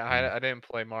 so I didn't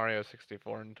play Mario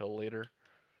 64 until later.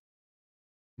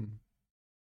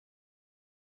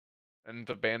 And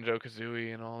the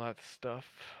Banjo-Kazooie and all that stuff.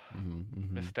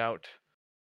 Missed out.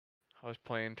 I was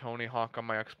playing Tony Hawk on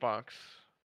my Xbox.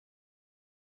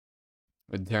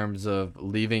 In terms of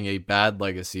leaving a bad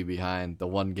legacy behind, the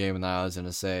one game that I was going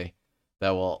to say that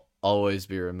will always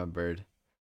be remembered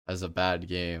as a bad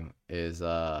game is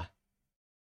Wow,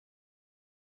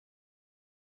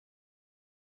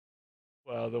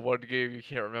 the one game you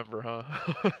can't remember, huh?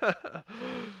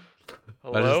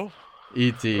 Hello?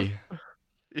 E.T.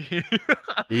 E.T.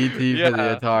 Yeah, for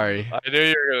the Atari. I knew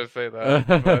you were gonna say that,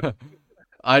 but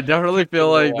I definitely took me a feel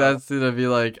little like while. that's gonna be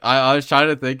like I was trying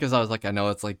to think because I was like, I know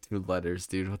it's like 2 letters,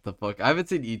 dude. What the fuck? I haven't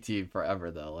seen E.T.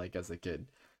 forever though, like as a kid,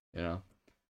 I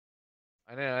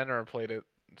never played it.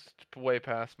 It's way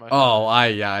past my Oh,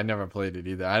 time. I never played it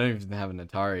either. I don't even have an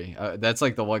Atari. That's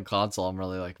like the one console I'm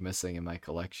really like missing in my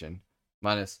collection.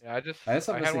 Minus, Yeah, I guess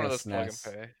I'm I had missing one a of those plug and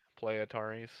SNES. play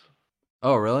Ataris.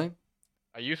 Oh, really?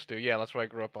 I used to, yeah, that's what I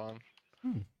grew up on.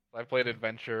 I played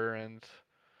Adventure and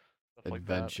stuff like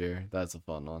that. Adventure. That's a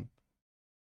fun one.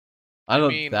 I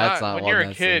mean, That's not when one you're a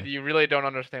that's kid, you really don't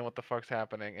understand what the fuck's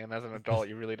happening, and as an adult,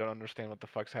 you really don't understand what the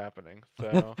fuck's happening.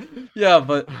 So yeah,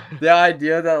 but the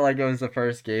idea that like it was the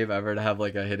first game ever to have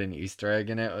like a hidden Easter egg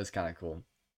in it was kind of cool.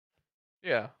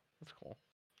 yeah, that's cool.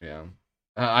 Yeah.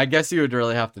 I guess you would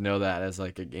really have to know that as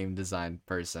like a game design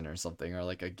person or something, or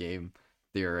like a game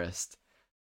theorist,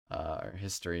 or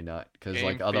history nut, because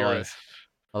like otherwise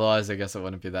I guess it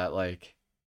wouldn't be that like,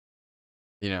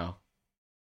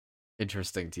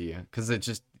 interesting to you, because it's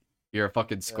just you're a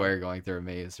fucking square going through a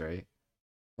maze, right?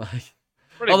 Like,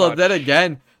 Pretty although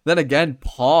much. then again,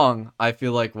 Pong I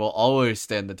feel like will always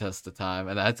stand the test of time,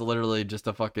 and that's literally just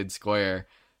a fucking square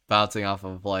bouncing off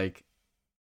of like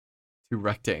 2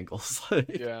 rectangles.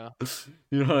 Like, Yeah.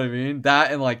 You know what I mean?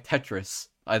 That and like Tetris.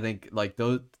 I think like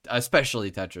those,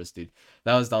 especially Tetris, dude.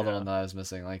 That was the other one that I was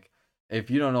missing. Like, if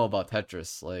you don't know about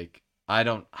Tetris, like I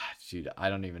don't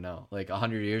even know. Like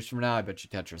 100 years from now, I bet you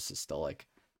Tetris is still like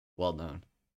well known.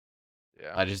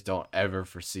 Yeah. I just don't ever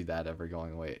foresee that ever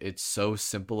going away. It's so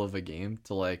simple of a game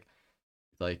to like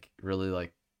really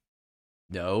like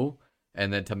know,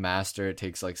 and then to master it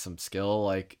takes like some skill.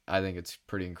 Like I think it's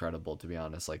pretty incredible, to be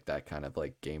honest, like that kind of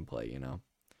like gameplay,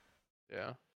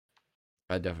 Yeah.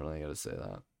 I definitely gotta say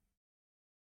that.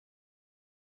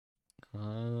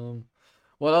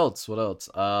 What else? What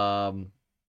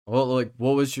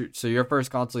was your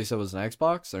first console? You said was an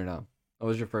Xbox or no? What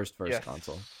was your first Yes.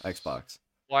 console? Xbox.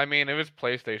 Well, I mean, it was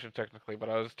PlayStation technically, but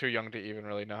I was too young to even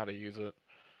really know how to use it.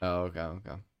 Oh, okay.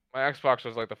 My Xbox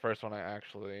was like the first one I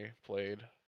actually played.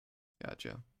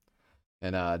 Gotcha.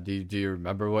 And do you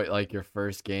remember what like your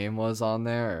first game was on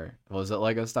there, or was it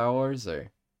Lego Star Wars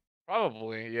or?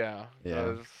 Probably, yeah. Yeah. I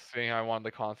was seeing I wanted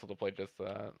the console to play just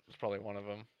that. It's probably one of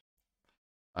them.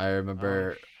 I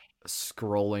remember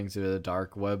scrolling through the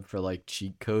dark web for like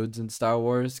cheat codes in Star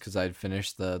Wars because I'd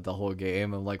finished the whole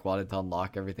game and like wanted to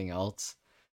unlock everything else.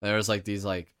 There was like these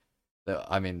like,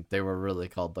 I mean, they were really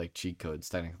called like cheat codes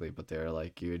technically, but they were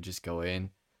like you would just go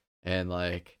in and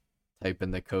like type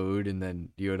in the code and then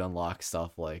you would unlock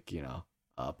stuff like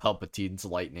Palpatine's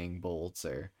lightning bolts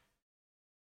or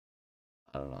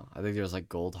I don't know. I think there was like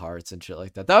gold hearts and shit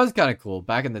like that. That was kind of cool.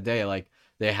 Back in the day, like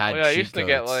they had Well, yeah, I cheat used to codes.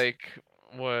 get like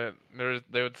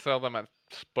they would sell them at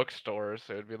bookstores.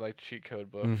 So it would be like cheat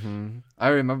code books. I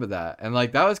remember that, and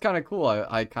like that was kind of cool.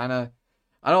 I kind of,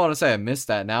 I don't want to say I miss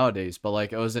that nowadays, but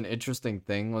like it was an interesting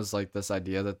thing. Was like this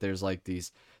idea that there's like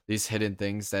these hidden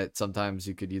things that sometimes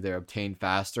you could either obtain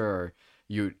faster or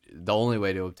the only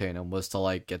way to obtain them was to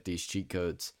like get these cheat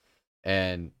codes,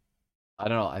 and I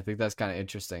don't know. I think that's kind of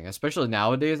interesting, especially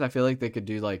nowadays. I feel like they could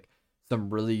do like some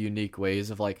really unique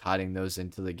ways of like hiding those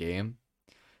into the game.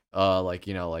 Like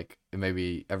like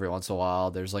maybe every once in a while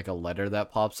there's like a letter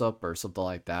that pops up or something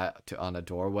like that on a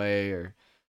doorway, or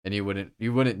and you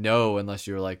wouldn't know unless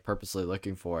you were like purposely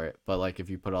looking for it. But like if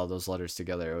you put all those letters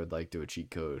together, it would like do a cheat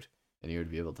code, and you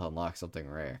would be able to unlock something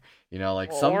rare.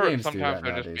 Like some Or games do sometimes that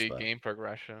it would just nowadays, be but game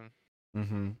progression.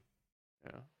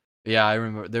 Yeah. Yeah, I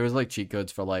remember there was like cheat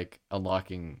codes for like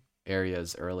unlocking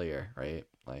areas earlier, right?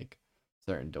 Like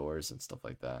certain doors and stuff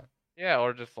like that. Yeah,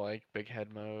 or just like big head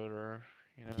mode or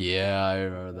Yeah, I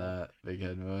remember that. Big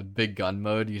head mode, big gun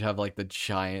mode. You'd have like the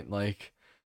giant like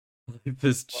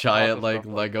this lots giant of like stuff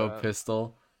like Lego that.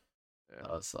 pistol. Yeah.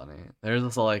 That was funny. There's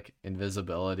also like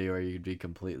invisibility where you'd be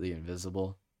completely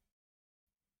invisible.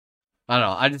 I don't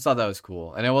know. I just thought that was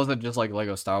cool, and it wasn't just like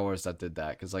Lego Star Wars that did that,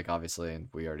 because like obviously, and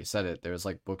we already said it, there was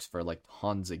like books for like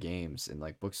tons of games in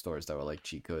like bookstores that were like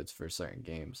cheat codes for certain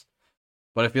games.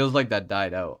 But it feels like that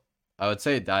died out. I would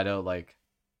say it died out like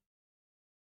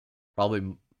probably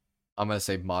I'm gonna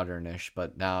say modernish,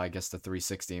 but now I guess the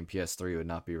 360 and PS3 would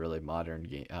not be really modern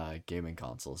gaming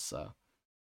consoles. So,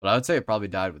 but I would say it probably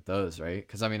died with those, right?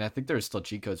 Because I mean, I think there's still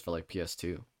cheat codes for like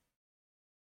PS2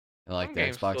 and like Some the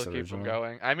games Xbox still keep them originally.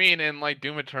 going. I mean, in like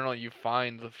Doom Eternal, you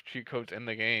find the cheat codes in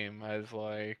the game as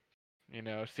like,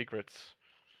 secrets.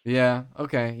 Yeah.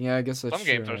 Okay. Yeah. I guess that's Some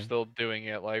games are true. still doing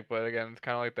it, like, but again, it's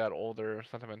kind of like that older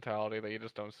sentimentality that you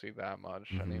just don't see that much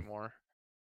Hmm. anymore.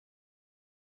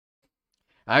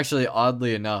 Actually,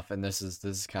 oddly enough, and this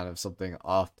is kind of something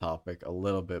off topic a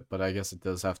little bit, but I guess it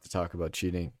does have to talk about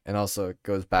cheating, and also it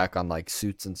goes back on like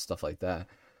suits and stuff like that.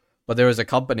 But there was a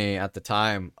company at the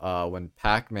time when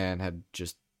Pac-Man had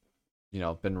just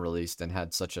been released and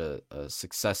had such a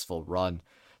successful run.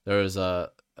 There was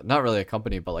a not really a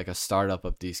company, but like a startup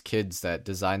of these kids that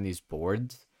designed these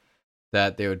boards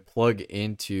that they would plug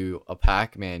into a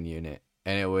Pac-Man unit,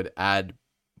 and it would add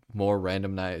more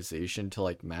randomization to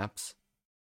like maps.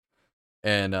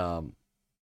 And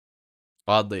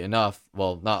oddly enough,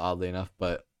 well, not oddly enough,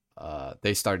 but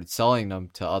they started selling them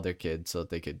to other kids so that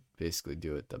they could basically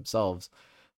do it themselves.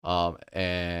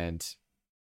 And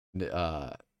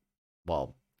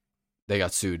well, they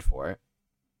got sued for it.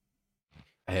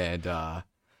 And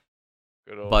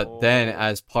but then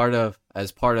as part of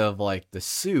like the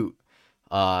suit,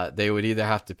 they would either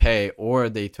have to pay, or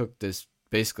they took this,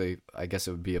 basically I guess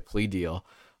it would be a plea deal,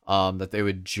 that they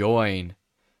would join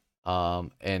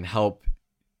and help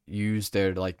use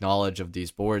their like knowledge of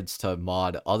these boards to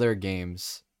mod other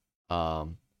games,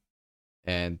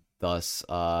 and thus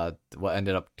what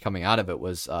ended up coming out of it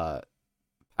was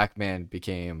Pac-Man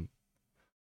became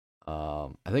I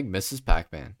think Mrs.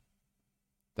 Pac-Man.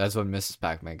 That's when Mrs.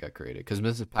 Pac-Man got created, because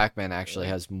Mrs. Pac-Man actually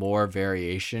has more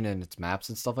variation in its maps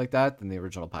and stuff like that than the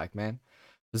original Pac-Man.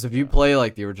 Because if you play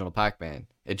like the original Pac-Man,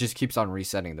 it just keeps on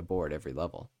resetting the board every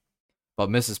level. But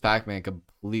Mrs. Pac-Man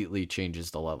completely changes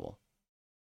the level.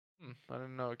 I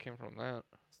didn't know it came from that.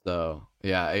 So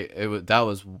yeah, that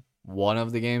was one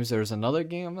of the games. There was another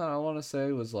game that I want to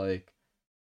say was like,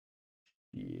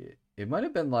 yeah, it might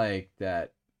have been like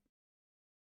that.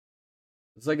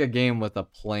 It's like a game with a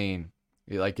plane.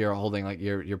 Like you're holding, like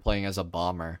you're playing as a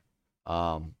bomber.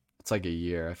 It's like a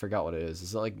year. I forgot what it is.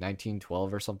 Is it like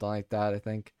 1912 or something like that? I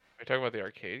think. Are you talking about the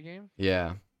arcade game?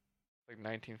 Yeah, Like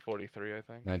 1943, I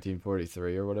think.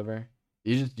 1943 or whatever.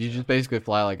 You just basically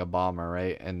fly like a bomber,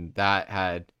 right? And that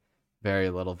had very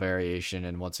little variation,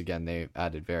 and once again they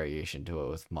added variation to it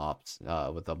with mods,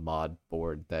 with a mod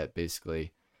board that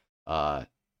basically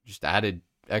just added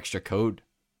extra code.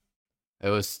 It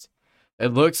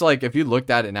looks like, if you looked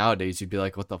at it nowadays, you'd be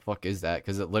like, what the fuck is that?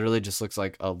 Because it literally just looks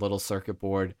like a little circuit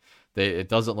board. It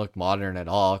doesn't look modern at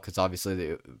all, because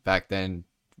obviously back then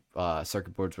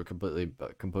circuit boards were completely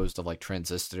composed of like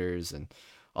transistors and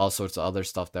all sorts of other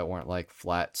stuff that weren't like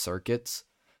flat circuits.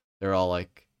 They're all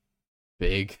like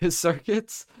big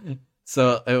circuits.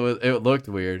 So it looked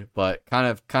weird, but kind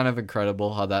of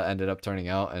incredible how that ended up turning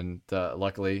out. And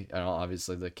luckily,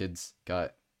 obviously the kids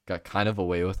got kind of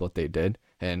away with what they did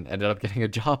and ended up getting a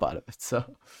job out of it. So.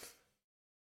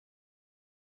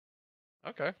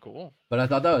 Okay, cool. But I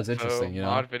thought that was So interesting,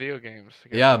 mod video games.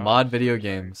 Get Yeah, jobs, mod is what video you're saying.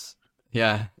 games.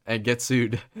 Yeah, and get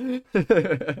sued.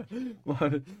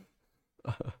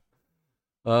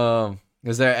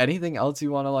 Is there anything else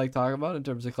you want to like talk about in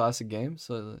terms of classic games?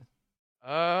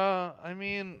 I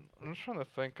mean, I'm just trying to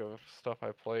think of stuff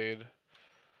I played.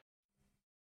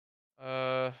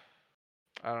 I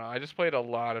don't know. I just played a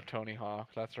lot of Tony Hawk.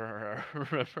 That's what I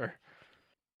remember.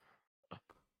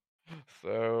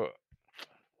 So,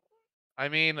 I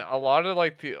mean, a lot of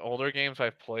like the older games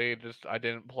I've played, just I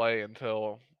didn't play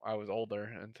until I was older,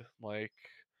 and like,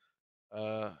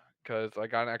 because I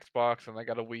got an Xbox and I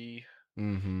got a Wii.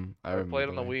 I I played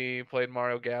on the remember. Wii, played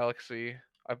Mario Galaxy.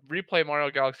 I've replayed Mario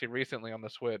Galaxy recently on the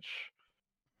Switch,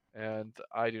 and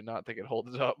I do not think it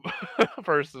holds up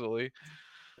personally.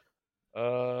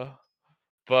 Uh,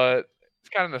 but it's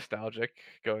kind of nostalgic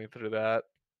going through that.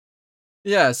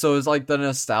 Yeah, so it's like the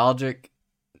nostalgia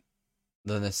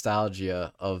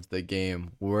of the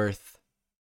game worth,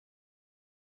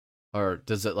 or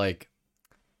does it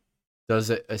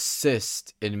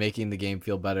assist in making the game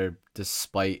feel better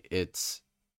despite its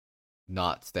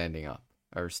not standing up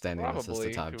or standing the test of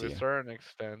Probably time to to a you? certain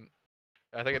extent.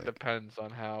 I think it Like, depends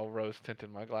on how rose tinted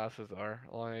my glasses are.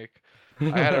 Like,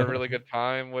 I had a really good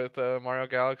time with Mario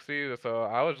Galaxy, so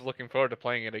I was looking forward to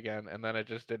playing it again, and then it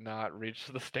just did not reach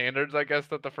the standards, I guess,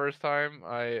 that the first time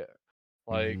I hmm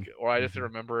like, or I just hmm didn't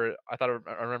remember it. I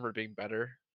remember it being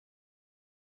better,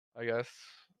 I guess.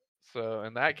 So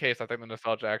in that case, I think the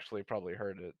nostalgia actually probably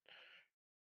hurt it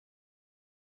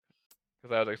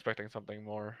because I was expecting something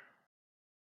more.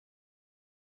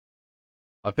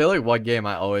 I feel like one game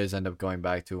I always end up going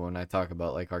back to when I talk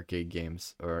about like arcade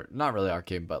games, or not really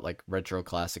arcade, but like retro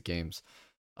classic games.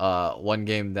 One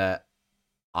game that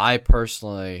I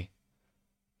personally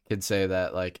could say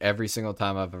that like every single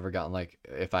time I've ever gotten, like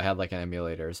if I had like an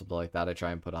emulator or something like that, I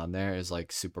try and put on there is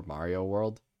like Super Mario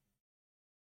World.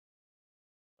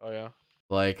 Oh yeah.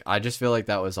 Like I just feel like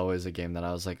that was always a game that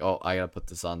I was like, oh, I gotta put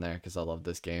this on there because I love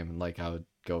this game, and like I would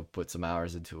go put some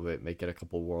hours into it, make it a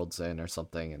couple worlds in or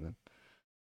something, and then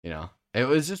it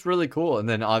was just really cool. And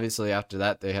then obviously after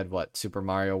that they had what, Super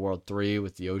Mario World 3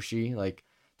 with Yoshi. Like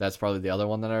that's probably the other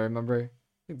one that I remember.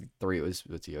 I think 3 was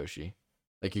with Yoshi.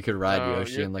 Like you could ride No, Yoshi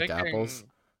you're and lick apples.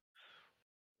 thinking.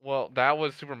 Well, that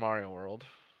was Super Mario World.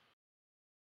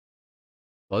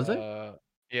 Was it?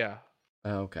 Yeah.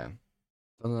 Oh, okay.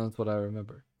 So that's what I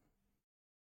remember.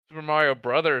 Super Mario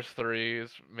Brothers 3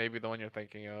 is maybe the one you're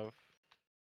thinking of.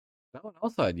 That one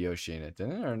also had Yoshi in it,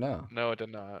 didn't it, or no? No, it did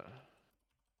not.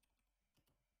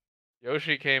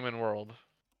 Yoshi came in World.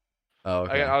 Oh,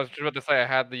 okay. I was just about to say I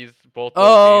had both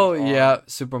those Oh games yeah,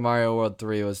 Super Mario World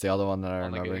 3 was the other one that I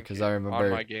on the remember, because I GameCube, on remember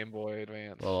my Game Boy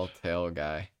Advance. the little tail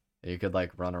guy. You could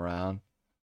like run around.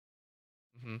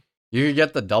 Hmm. You could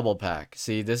get the double pack.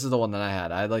 See, this is the one that I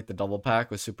had. I had like the double pack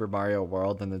with Super Mario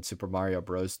World and then Super Mario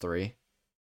Bros. 3.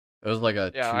 It was like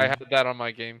a Yeah, I two. had that on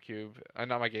my GameCube.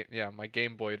 Not my game. Yeah, my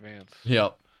Game Boy Advance.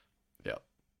 Yep. Yep.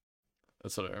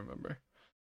 That's what I remember.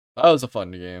 That was a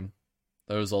fun game.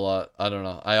 There was a lot. I don't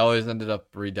know. I always ended up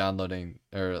re-downloading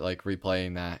or like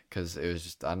replaying that because it was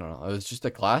just, I don't know. It was just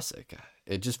a classic.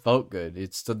 It just felt good.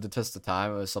 It stood the test of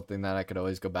time. It was something that I could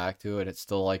always go back to, and it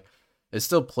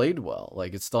still played well.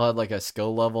 Like it still had like a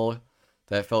skill level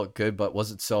that felt good, but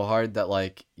wasn't so hard that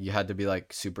like you had to be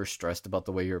like super stressed about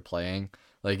the way you were playing.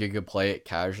 Like you could play it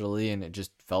casually, and it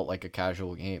just felt like a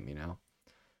casual game.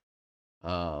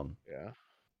 Yeah.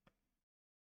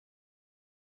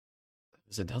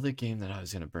 There's another game that I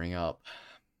was gonna bring up.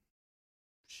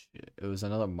 Shit, it was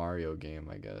another Mario game,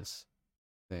 I guess.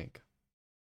 I think.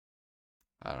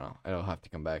 I don't know. It'll have to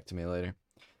come back to me later.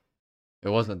 It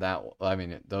wasn't that. I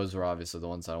mean, those were obviously the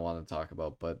ones I wanted to talk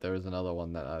about, but there was another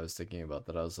one that I was thinking about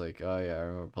that I was like, oh yeah, I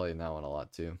remember playing that one a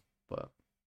lot too, but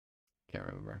can't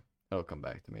remember. It'll come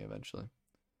back to me eventually.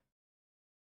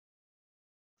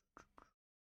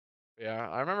 Yeah,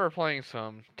 I remember playing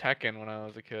some Tekken when I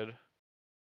was a kid.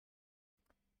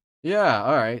 Yeah,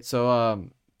 all right. So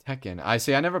Tekken. I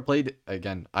see. I never played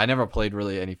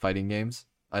really any fighting games.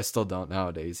 I still don't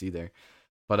nowadays either.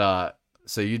 But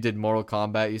so you did Mortal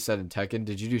Kombat, you said, in Tekken.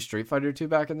 Did you do Street Fighter 2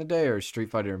 back in the day, or is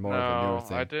Street Fighter more of a newer No, I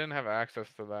thing? didn't have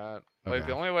access to that. Like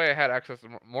the Okay. only way I had access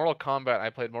to Mortal Kombat, I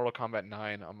played Mortal Kombat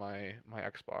 9 on my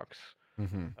Xbox.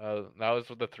 Mhm. That was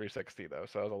with the 360 though,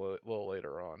 so that was a little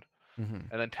later on.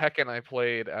 Mhm. And then Tekken I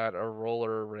played at a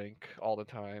roller rink all the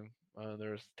time.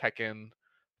 There's Tekken.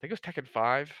 I think it was Tekken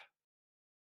 5.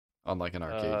 On like an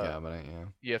arcade cabinet, yeah.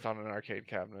 Yes, on an arcade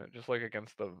cabinet, just like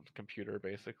against the computer,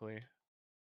 basically.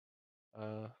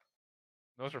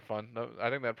 Those are fun. No, I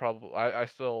think that probably I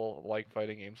still like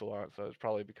fighting games a lot, so it's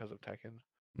probably because of Tekken.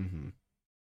 Mm-hmm.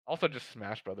 Also, just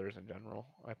Smash Brothers in general.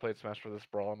 I played Smash Brothers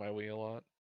Brawl on my Wii a lot.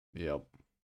 Yep.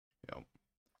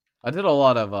 I did a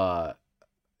lot of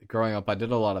growing up. I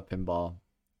did a lot of pinball.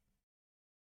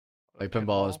 Like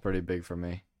pinball was pretty big for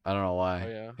me. I don't know why. Oh,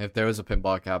 yeah. If there was a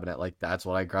pinball cabinet, like that's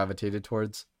what I gravitated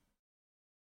towards.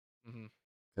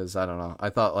 Because I don't know.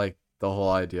 I thought like the whole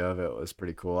idea of it was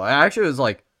pretty cool. I actually was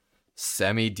like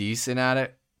semi decent at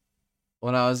it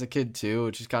when I was a kid too,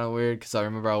 which is kind of weird. Because I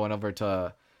remember I went over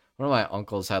to one of my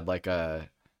uncles had like it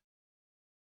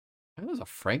was a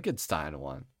Frankenstein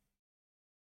one.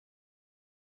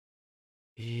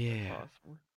 Yeah.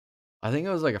 Possibly. I think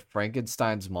it was like a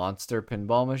Frankenstein's monster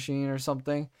pinball machine or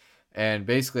something. And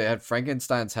basically it had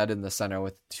Frankenstein's head in the center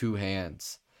with 2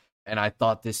 hands. And I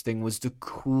thought this thing was the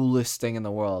coolest thing in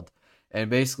the world. And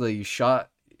basically you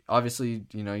shot, obviously,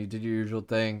 you know, you did your usual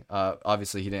thing.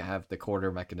 Obviously he didn't have the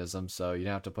quarter mechanism, so you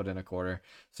didn't have to put in a quarter.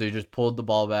 So you just pulled the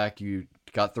ball back. You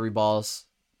got 3 balls,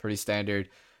 pretty standard.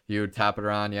 You would tap it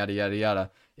around, yada, yada,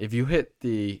 yada. If you hit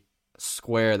the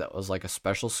square that was like a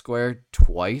special square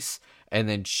twice, and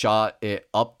then shot it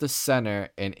up the center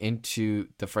and into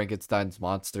the Frankenstein's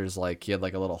monsters, like he had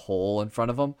like a little hole in front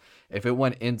of him. If it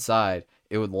went inside,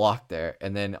 it would lock there,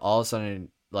 and then all of a sudden,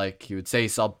 like he would say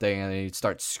something, and then he'd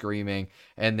start screaming,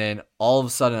 and then all of a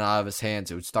sudden, out of his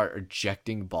hands, it would start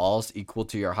ejecting balls equal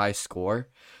to your high score.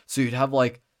 So you'd have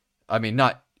like, I mean,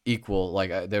 not equal,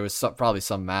 like there was probably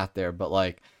some math there, but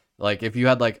like if you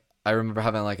had like, I remember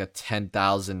having like a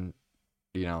 10,000.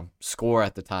 Score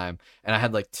at the time, and I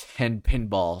had like 10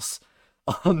 pinballs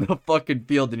on the fucking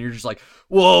field, and you're just like,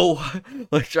 whoa,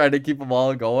 like trying to keep them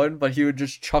all going, but he would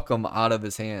just chuck them out of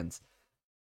his hands.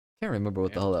 Can't remember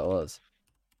what the hell that was.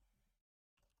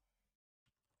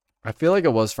 I feel like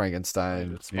it was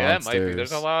Frankenstein's Yeah, it monsters. might be.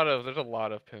 There's a lot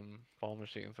of pinball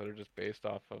machines that are just based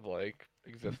off of like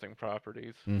existing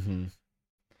properties. Mm-hmm.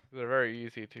 They're very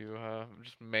easy to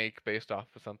just make based off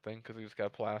of something because you just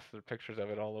got plastered pictures of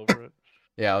it all over it.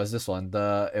 Yeah, it was this one.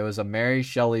 It was a Mary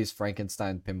Shelley's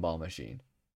Frankenstein pinball machine.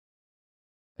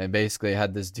 And basically it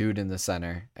had this dude in the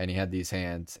center, and he had these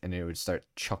hands, and he would start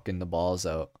chucking the balls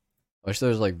out. I wish there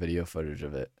was like video footage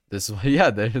of it. Yeah,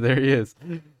 there he is.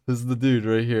 This is the dude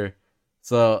right here.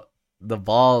 So the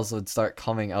balls would start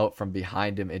coming out from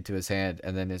behind him into his hand,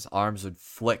 and then his arms would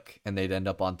flick, and they'd end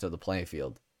up onto the playing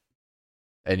field.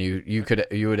 And you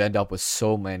would end up with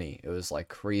so many. It was like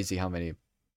crazy how many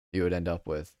you would end up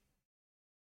with.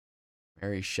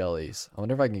 Mary Shelley's. I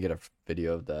wonder if I can get a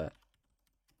video of that.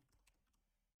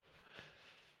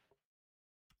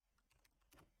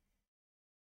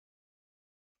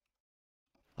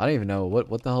 I don't even know what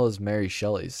the hell is Mary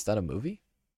Shelley's. Is that a movie?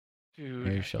 Dude,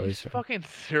 Mary Shelley's. Fucking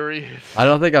serious. I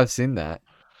don't think I've seen that.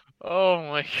 Oh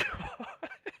my god.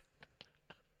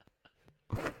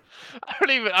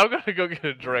 I'm gonna go get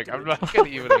a drink. I'm not gonna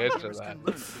even answer that.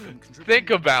 Think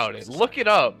about it. Look it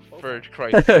up, for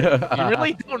Christ's sake. You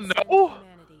really don't know?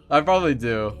 I probably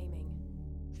do.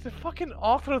 It's the fucking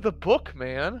author of the book,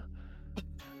 man.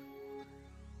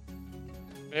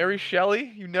 Mary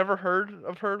Shelley? You never heard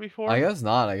of her before? I guess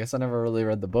not. I guess I never really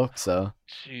read the book, so.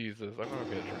 Jesus, I'm gonna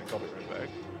get a drink. I'll be right back.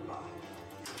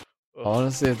 I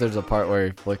want to see if there's a part where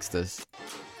he flicks this.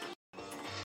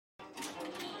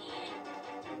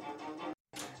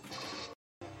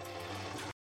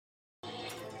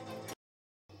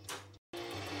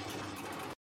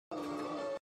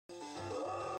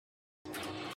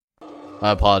 I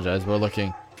apologize. We're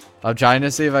looking. I'm trying to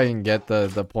see if I can get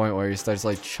the point where he starts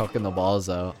like chucking the balls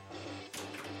out.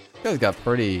 This guy's got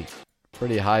pretty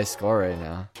high score right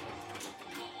now.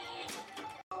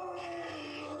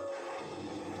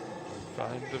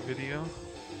 Find the video.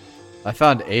 I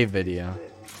found a video.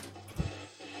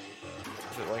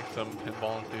 Is it like some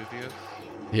pinball enthusiast?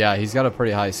 Yeah, he's got a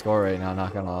pretty high score right now,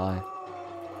 not gonna lie.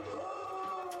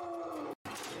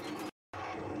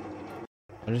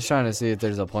 I'm just trying to see if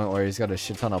there's a point where he's got a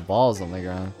shit ton of balls on the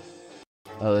ground.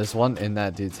 Oh, there's one in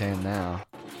that dude's hand now.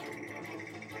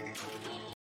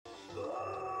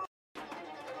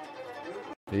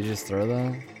 Did he just throw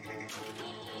that?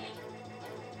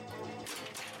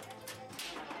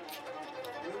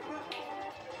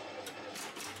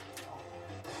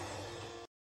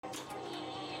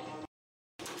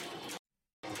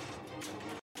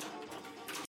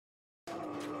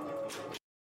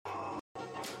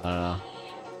 I don't know.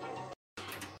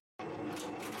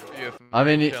 Yes, I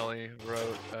mean, Shelley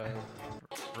wrote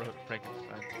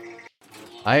Frankenstein.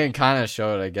 I can kind of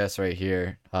show it, I guess, right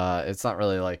here. It's not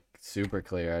really like super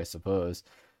clear, I suppose,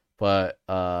 but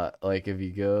like if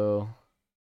you go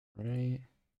right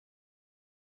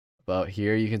about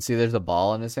here, you can see there's a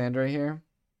ball in his hand right here.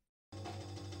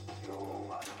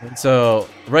 So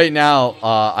right now,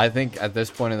 I think at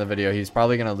this point in the video, he's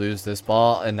probably gonna lose this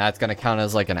ball, and that's gonna count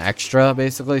as like an extra,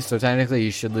 basically. So technically, he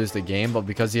should lose the game, but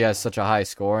because he has such a high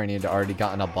score and he'd already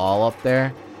gotten a ball up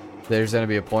there, there's gonna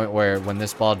be a point where when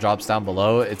this ball drops down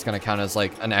below, it's gonna count as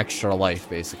like an extra life,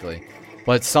 basically.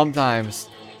 But sometimes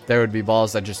there would be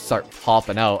balls that just start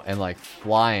popping out and like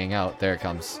flying out. There it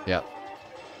comes. Yep.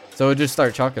 So it would just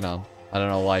start chucking them. I don't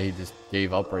know why he just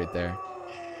gave up right there.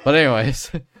 But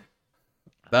anyways.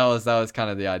 That was kind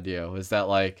of the idea, was that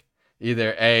like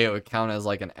either A, it would count as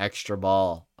like an extra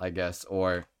ball, I guess,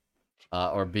 or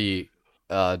B,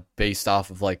 based off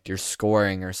of like your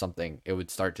scoring or something, it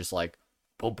would start just like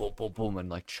boom, boom, boom, boom, and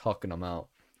like chucking them out.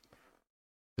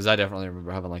 Because I definitely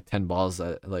remember having like 10 balls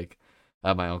that like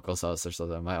at my uncle's house or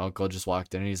something. My uncle just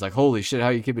walked in and he's like, "Holy shit, how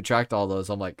you keeping track of all those?"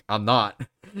 I'm like, "I'm not."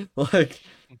 Like.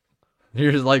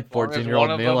 Here's like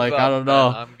 14-year-old me, like, I don't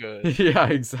know. I'm good. Yeah,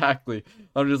 exactly.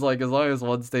 I'm just like, as long as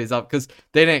one stays up, because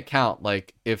they didn't count.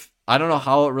 Like, if I don't know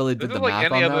how it really did This the is math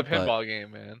like any on other that, pinball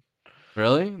game, man.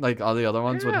 really, like all the other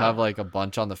ones would have Yeah. like a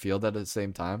bunch on the field at the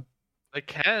same time. They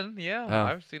can, yeah. Oh.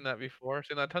 I've seen that before. I've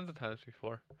seen that tons of times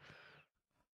before.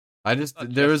 I just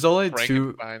Not there was just only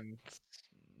two. Frankenstein's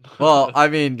Well, I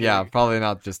mean, yeah, game. probably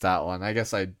not just that one. I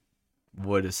guess I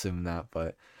would assume that,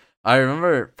 but I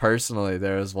remember personally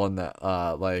there was one that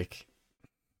like,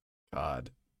 God,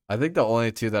 I think the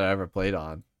only two that I ever played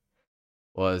on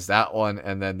was that one,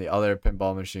 and then the other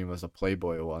pinball machine was a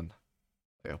Playboy one,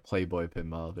 like a Playboy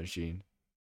pinball machine.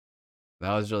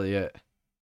 That was really it.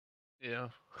 Yeah.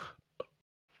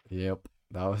 Yep,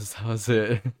 that was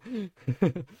it.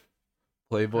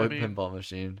 Playboy I mean, pinball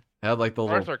machine. It had like the as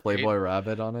far as little arcade, Playboy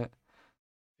rabbit on it.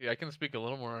 yeah, I can speak a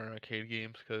little more on arcade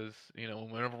games because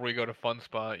whenever we go to Fun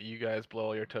Spot, you guys blow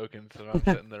all your tokens, and I'm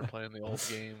sitting there playing the old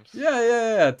games.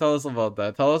 Yeah. Tell us about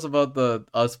that. Tell us about the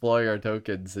us blowing our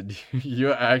tokens and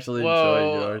you actually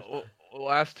enjoying yours.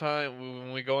 Last time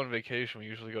when we go on vacation, we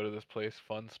usually go to this place,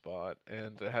 Fun Spot,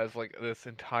 and it has like this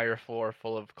entire floor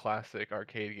full of classic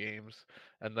arcade games.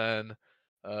 And then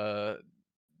uh,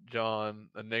 John,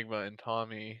 Enigma, and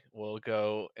Tommy will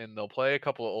go and they'll play a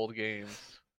couple of old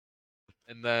games,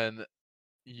 and then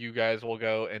you guys will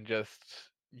go and just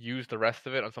use the rest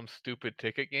of it on some stupid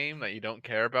ticket game that you don't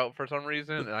care about for some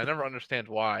reason. And I never understand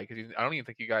why, because I don't even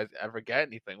think you guys ever get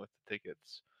anything with the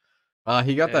tickets.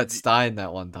 He got that And Stein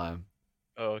that one time.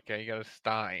 oh, okay, you got a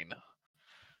Stein.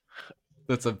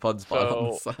 That's a fun spot on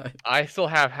the So side. I still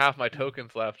have half my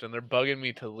tokens left, and they're bugging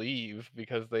me to leave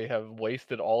because they have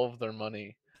wasted all of their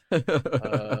money.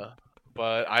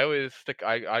 But I always stick.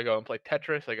 I go and play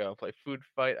Tetris. I go and play Food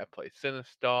Fight. I play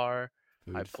Sinistar.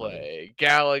 I play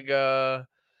Galaga.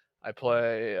 I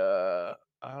play. I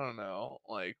don't know.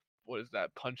 Like what is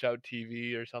that? Punch Out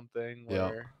TV or something?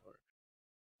 Yeah.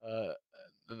 Uh,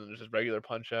 and then there's just regular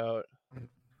Punch Out.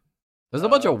 There's a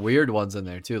bunch of weird ones in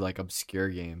there too, like obscure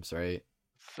games, right?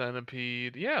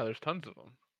 Centipede. Yeah, there's tons of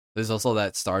them. There's also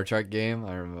that Star Trek game.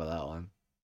 I remember that one.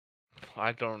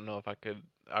 I don't know if I could.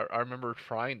 I remember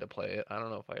trying to play it. I don't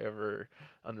know if I ever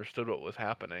understood what was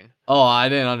happening. Oh, I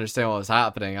didn't understand what was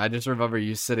happening. I just remember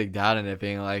you sitting down and it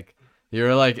being like, you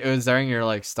were like, it was during your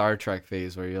like Star Trek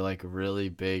phase where you're like really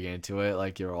big into it,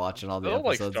 like you were watching all the Still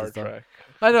like episodes Star and stuff. Trek.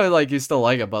 I know, like you still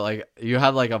like it, but like you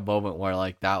had like a moment where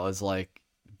like that was like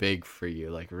big for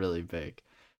you, like really big,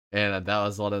 and that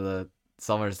was one of the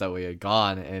summers that we had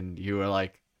gone, and you were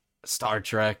like, Star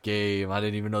Trek game. I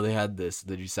didn't even know they had this.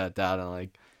 Then you sat down and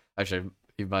like, actually,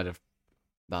 you might have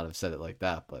not have said it like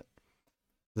that, but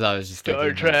I was just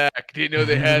Star Trek. Do you know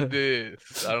they had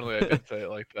this? I don't think I did say it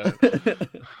like that.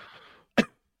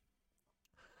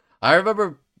 I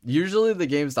remember usually the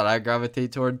games that I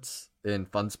gravitate towards in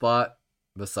Fun Spot,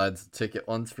 besides the ticket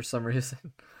ones for some reason,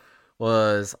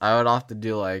 was I would often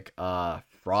do like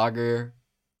Frogger.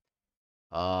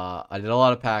 I did a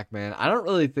lot of Pac-Man. I don't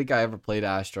really think I ever played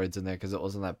Asteroids in there because it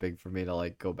wasn't that big for me to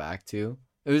like go back to.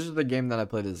 It was just a game that I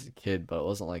played as a kid, but it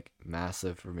wasn't like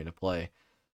massive for me to play.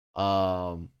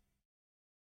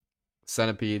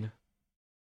 Centipede,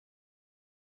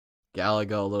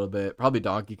 Galaga a little bit. Probably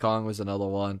Donkey Kong was another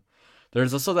one.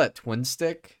 There's also that twin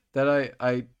stick that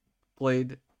I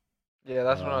played. Yeah,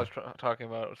 that's what I was talking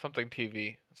about. Something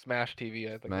TV, Smash TV.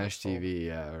 I think. Smash TV,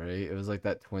 yeah, right. It was like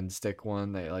that twin stick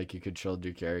one that like you controlled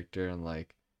your character and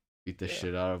like beat the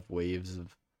shit out of waves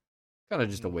of. Kind of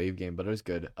just a wave game, but it was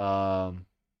good.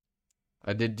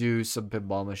 I did do some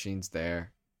pinball machines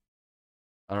there.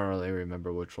 I don't really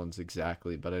remember which ones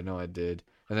exactly, but I know I did.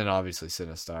 And then obviously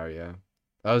Sinistar, yeah.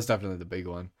 That was definitely the big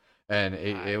one. And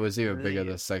it was even bigger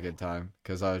the second time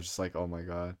because I was just like, oh my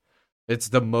god. It's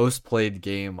the most played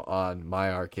game on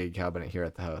my arcade cabinet here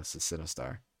at the house is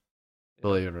Sinistar.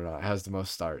 Believe it or not, it has the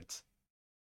most starts.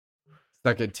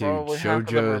 Second to Probably half of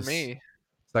them are JoJo's. me.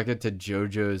 Second to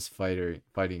JoJo's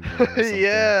fighting game or something.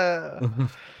 Yeah.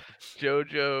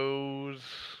 JoJo's.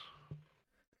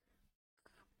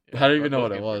 I don't even know those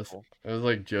what it games are was. cool. It was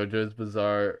like JoJo's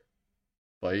Bizarre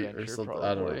Fight or Adventure, something.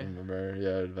 I don't probably. remember.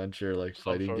 Yeah, adventure like Some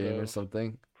fighting sort game or of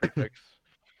something. prefix.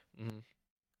 Mm-hmm.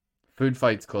 Food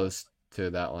Fight's close to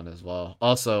that one as well.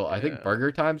 Also, I think Yeah.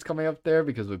 Burger Time's coming up there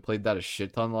because we played that a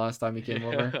shit ton last time you came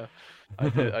over.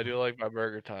 I do like my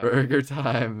Burger Time. Burger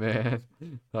Time, man.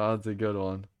 That's a good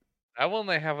one. That one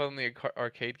they have on the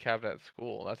arcade cabinet at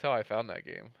school. That's how I found that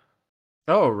game.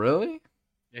 Oh, really?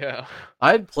 Yeah.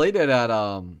 I had played it at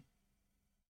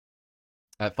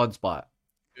Fun Spot.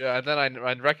 Yeah, and then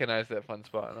I recognized that fun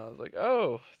spot, and I was like,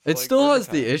 oh. It like still Burger has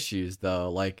the Time. issues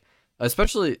though, like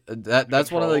especially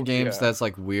that's one of the Controls, games yeah. that's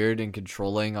like weird and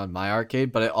controlling on my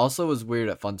arcade, but it also was weird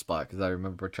at Fun Spot because I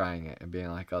remember trying it and being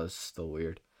like, oh, this is still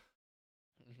weird.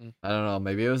 Mm-hmm. I don't know,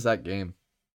 maybe it was that game.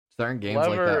 Certain games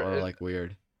like that were like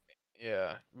weird.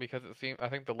 Yeah, because I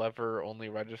think the lever only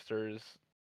registers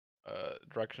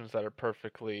directions that are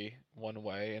perfectly one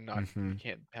way and not you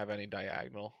can't have any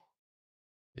diagonal.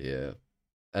 Yeah.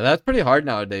 And that's pretty hard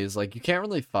nowadays. Like you can't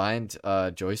really find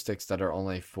joysticks that are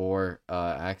only 4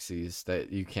 axes that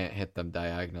you can't hit them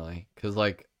diagonally. Cause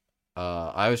like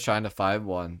I was trying to find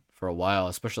one for a while,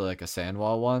 especially like a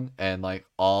sandwall one, and like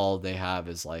all they have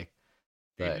is like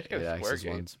the 8 axis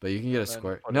ones. But you can get a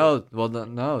square. No, well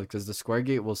no, because the square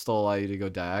gate will still allow you to go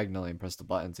diagonally and press the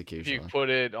buttons occasionally. If you put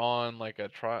it on like a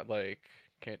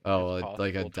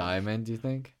like a diamond, do you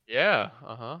think? Yeah,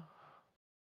 you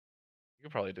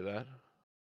could probably do that.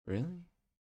 Really?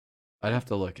 I'd have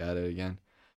to look at it again.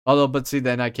 Although, but see,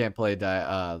 then I can't play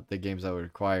the games that would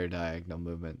require diagonal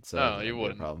movement. So no, you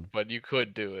wouldn't. Problem. But you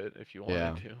could do it if you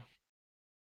wanted to.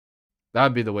 That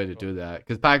would be the way to do that.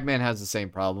 Because Pac-Man has the same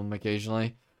problem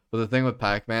occasionally. But the thing with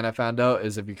Pac-Man I found out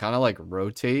is if you kind of like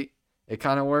rotate, it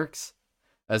kind of works.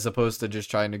 As opposed to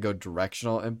just trying to go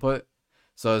directional input.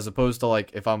 So as opposed to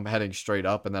like if I'm heading straight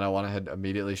up and then I want to head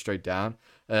immediately straight down.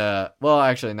 Well,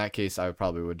 actually in that case I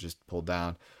would just pull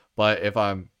down. But if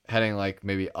I'm heading like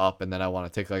maybe up and then I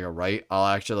want to take like a right, I'll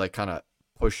actually like kind of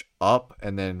push up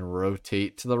and then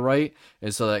rotate to the right.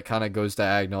 And so that kind of goes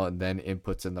diagonal and then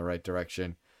inputs in the right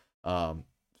direction.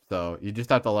 So you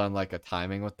just have to learn like a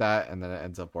timing with that and then it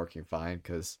ends up working fine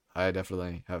because I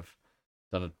definitely have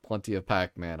done plenty of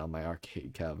Pac-Man on my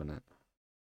arcade cabinet.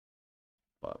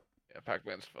 But yeah,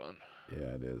 Pac-Man's fun.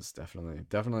 Yeah, it is.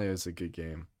 Definitely is a good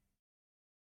game.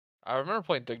 I remember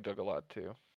playing Dig Dug a lot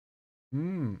too.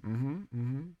 Dig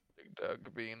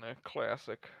Dug being a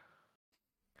classic.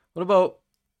 What about...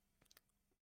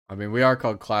 I mean, we are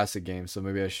called classic games, so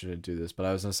maybe I shouldn't do this, but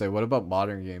I was going to say, what about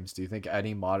modern games? Do you think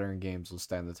any modern games will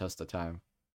stand the test of time?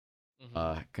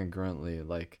 Concurrently,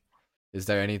 like, is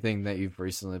there anything that you've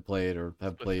recently played or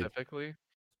have played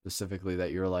specifically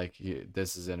that you're like,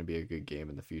 this is going to be a good game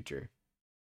in the future?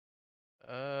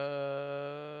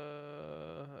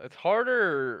 It's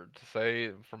harder to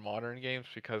say for modern games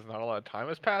because not a lot of time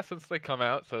has passed since they come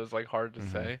out, so it's like hard to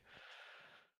say.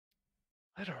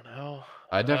 I don't know.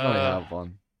 I definitely have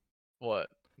one. What?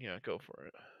 Yeah, go for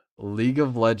it. League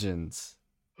of Legends,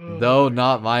 though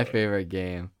not my favorite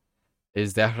game,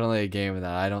 is definitely a game that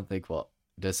I don't think will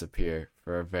disappear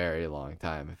for a very long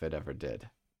time if it ever did.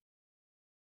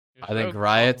 I think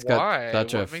Riot's got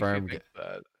such a firm...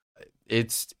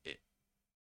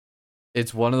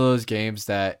 It's one of those games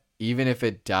that even if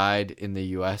it died in the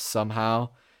US somehow,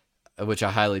 which I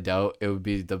highly doubt, it would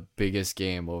be the biggest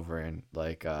game over in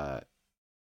like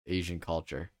Asian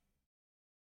culture.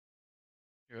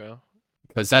 Yeah.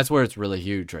 Because that's where it's really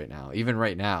huge right now. Even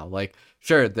right now. Like,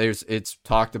 sure, it's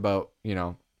talked about,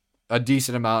 a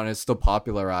decent amount and it's still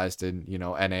popularized in, NA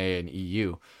and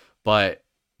EU. But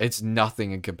it's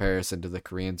nothing in comparison to the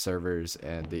Korean servers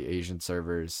and the Asian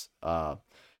servers.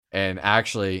 And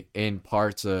actually, in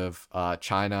parts of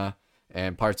China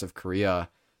and parts of Korea,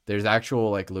 there's actual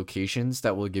like locations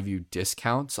that will give you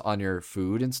discounts on your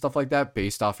food and stuff like that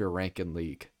based off your rank in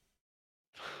League.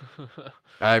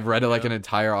 I've read like an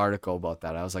entire article about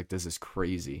that. I was like, this is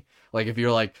crazy. Like if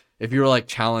you're like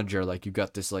Challenger, like you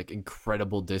got this like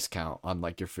incredible discount on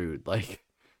like your food. Like,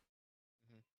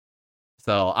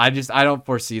 so I don't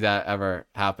foresee that ever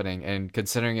happening. And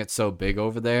considering it's so big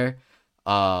over there,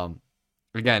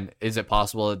 again, is it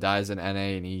possible it dies in NA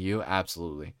and EU?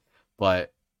 Absolutely.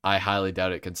 But I highly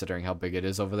doubt it considering how big it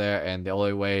is over there. And the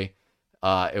only way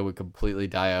it would completely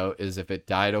die out is if it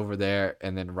died over there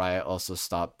and then Riot also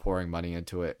stopped pouring money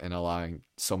into it and allowing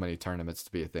so many tournaments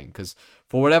to be a thing. Because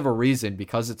for whatever reason,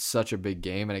 because it's such a big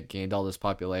game and it gained all this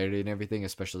popularity and everything,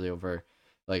 especially over,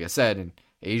 like I said, in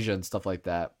Asia and stuff like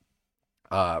that,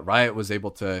 Riot was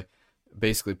able to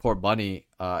basically pour money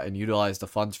and utilize the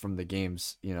funds from the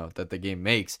games, that the game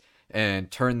makes,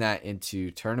 and turn that into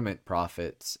tournament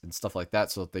profits and stuff like that,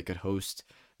 so that they could host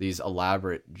these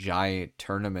elaborate giant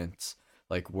tournaments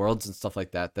like Worlds and stuff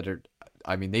like that are,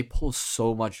 I mean, they pull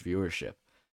so much viewership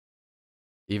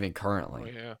even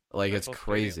currently. Oh, yeah. Like, it's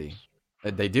crazy.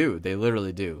 They do. They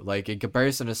literally do. Like, in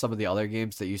comparison to some of the other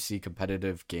games that you see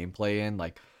competitive gameplay in,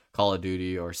 like Call of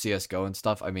Duty or CS:GO and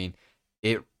stuff, I mean,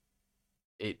 it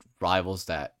rivals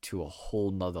that to a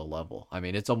whole nother level. I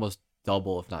mean, it's almost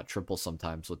double, if not triple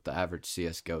sometimes, what the average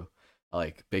CS:GO,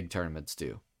 like, big tournaments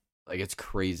do. Like, it's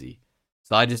crazy.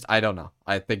 So I don't know.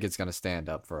 I think it's going to stand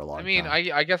up for a long time.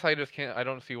 I guess I just can't, I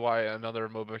don't see why another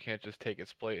MOBA can't just take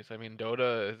its place. I mean,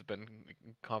 Dota has been in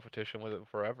competition with it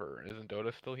forever. Isn't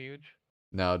Dota still huge?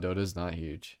 No, Dota's not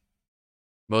huge.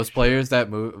 Most players that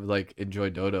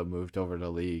enjoy Dota moved over to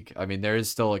League. I mean, there is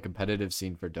still a competitive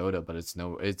scene for Dota, but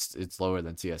it's lower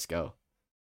than CS:GO.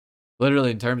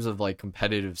 Literally, in terms of like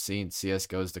competitive scene,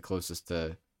 CS:GO is the closest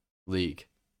to League.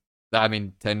 I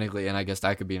mean, technically, and I guess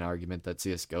that could be an argument that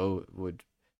CS:GO would,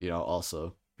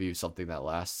 also be something that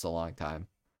lasts a long time.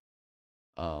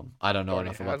 I don't know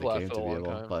enough about the game to be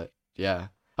able, but yeah.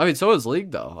 I mean, so is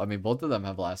League though. I mean, both of them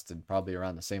have lasted probably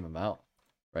around the same amount,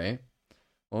 right?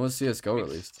 When was CS:GO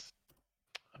released?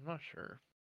 I'm not sure.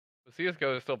 But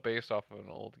CS:GO is still based off of an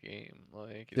old game.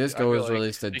 Like, CS:GO was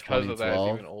released in 2012. Because of that,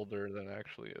 it's even older than it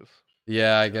actually is.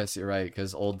 Yeah, I guess you're right,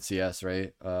 because old CS,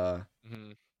 right? Because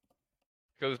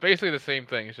it's basically the same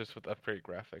thing. It's just with upgraded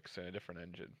graphics and a different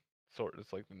engine.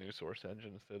 It's like the new Source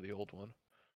engine instead of the old one.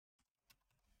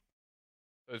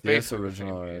 So it's basically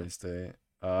original release date.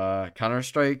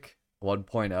 Counter-Strike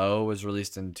 1.0 was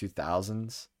released in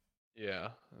 2000s. Yeah,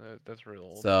 that's real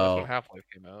old. So that's when Half-Life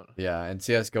came out. Yeah, and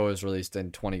CS:GO was released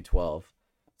in 2012.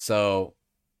 So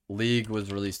League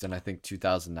was released in, I think,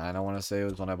 2009, I want to say. It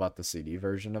was when I bought the CD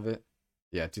version of it.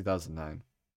 Yeah, 2009.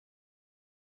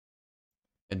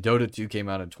 And Dota 2 came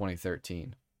out in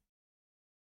 2013.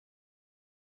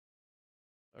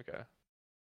 Okay.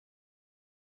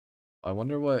 I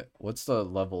wonder what's the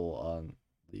level on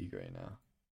League right now.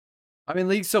 I mean,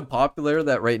 League's so popular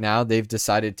that right now they've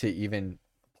decided to even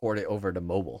port it over to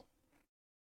mobile.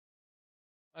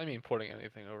 I mean, porting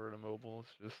anything over to mobile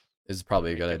is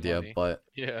probably a good idea, money. but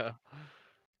yeah.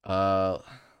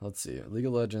 Let's see. League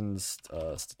of Legends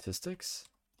statistics.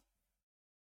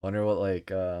 Wonder what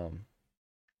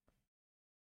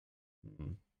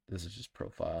this is just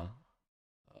profile.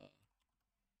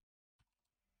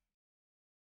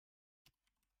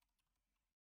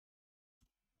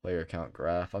 Player count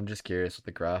graph. I'm just curious what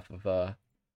the graph of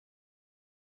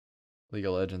League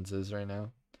of Legends is right now.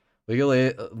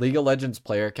 League of Legends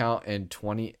player count in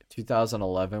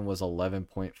 2011 was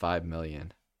 11.5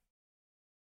 million.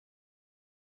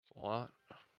 That's a lot.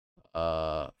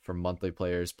 For monthly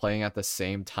players playing at the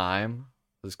same time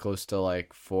was close to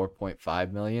like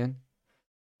 4.5 million,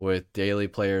 with daily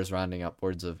players rounding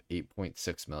upwards of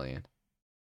 8.6 million.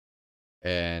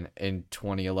 And in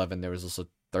 2011, there was also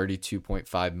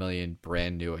 32.5 million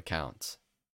brand new accounts.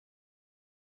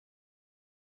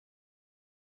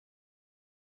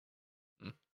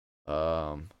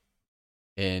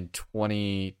 In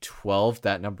 2012,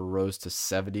 that number rose to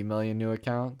 70 million new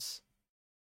accounts.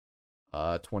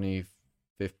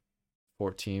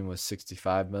 2014 was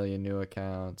 65 million new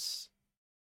accounts.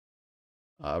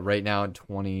 Right now in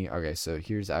okay, so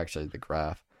here's actually the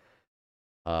graph.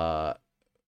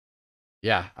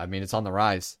 Yeah, I mean, it's on the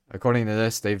rise. According to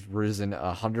this, they've risen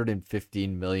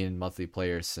 115 million monthly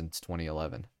players since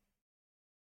 2011.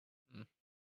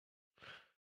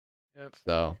 Yep.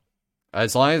 So,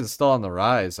 as long as it's still on the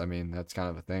rise, I mean, that's kind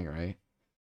of a thing, right?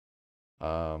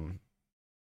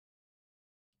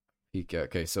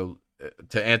 Okay, so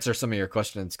to answer some of your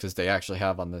questions, because they actually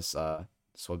have on this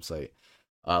website,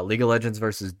 League of Legends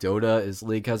versus Dota is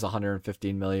League has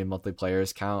 115 million monthly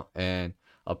players count and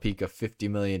a peak of 50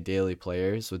 million daily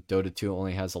players, with Dota 2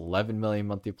 only has 11 million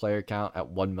monthly player count at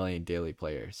 1 million daily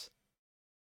players.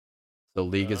 So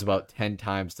League is about 10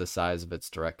 times the size of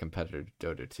its direct competitor,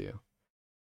 Dota 2.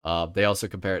 They also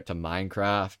compare it to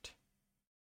Minecraft.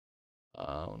 One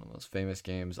of the most famous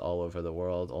games all over the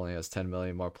world, only has 10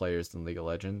 million more players than League of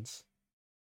Legends.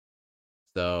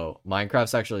 So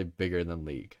Minecraft's actually bigger than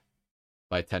League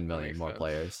by 10 million more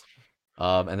players.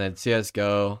 And then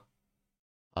CS:GO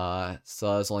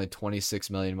So has only 26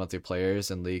 million monthly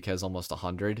players, and League has almost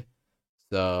 100.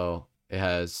 So it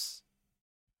has,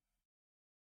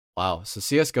 wow. So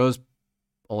CS:GO's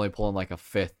only pulling like a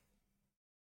fifth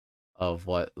of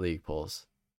what League pulls,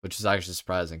 which is actually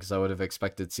surprising because I would have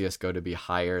expected CS:GO to be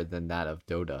higher than that of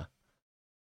Dota.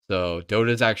 So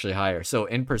Dota's actually higher. So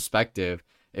in perspective,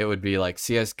 it would be like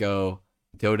CS:GO,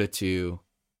 Dota 2,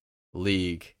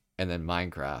 League, and then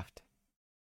Minecraft,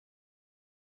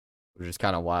 which is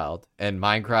kind of wild. And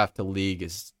Minecraft to League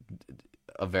is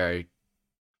a very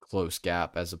close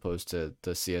gap as opposed to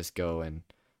the CS:GO and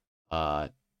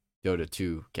Dota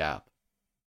 2 gap.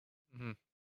 Mm-hmm.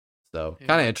 So Yeah,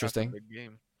 kind of Minecraft's a interesting. big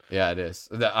game. Yeah, it is.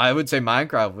 I would say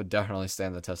Minecraft would definitely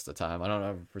stand the test of time. I don't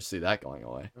ever foresee that going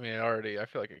away. I mean, I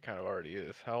feel like it kind of already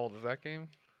is. How old is that game?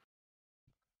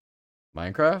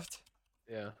 Minecraft?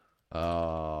 Yeah.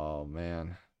 Oh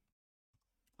man.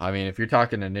 I mean, if you're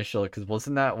talking initial, because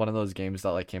wasn't that one of those games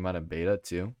that like came out in beta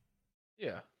too?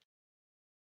 Yeah.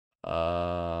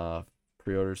 Uh,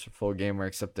 Pre-orders for full game were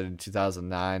accepted in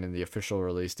 2009, and the official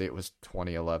release date was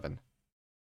 2011.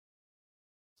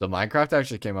 So Minecraft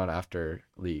actually came out after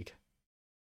League.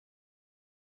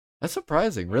 That's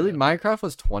surprising. Really, Yeah. Minecraft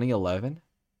was 2011?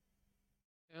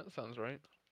 Yeah, that sounds right.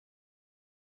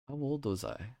 How old was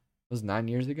I? It was 9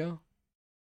 years ago?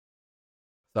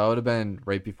 So that would have been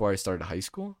right before I started high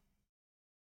school?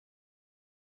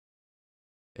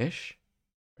 Ish?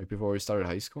 Right before we started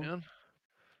high school? Man.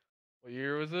 What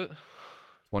year was it?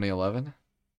 2011?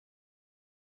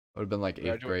 Would have been like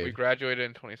 8th We grade. graduated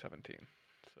in 2017.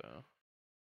 So.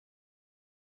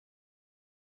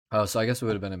 Oh, so I guess we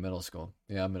would have been in middle school.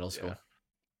 Yeah, middle school. Yeah.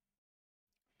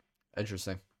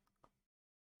 Interesting.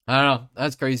 I don't know.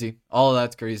 That's crazy. All of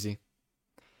that's crazy.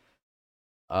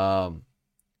 I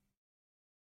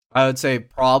would say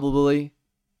probably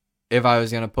if I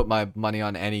was gonna put my money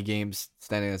on any games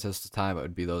standing the test of time, it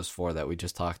would be those four that we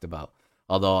just talked about.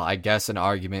 Although I guess an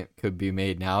argument could be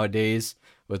made nowadays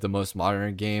with the most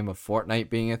modern game of Fortnite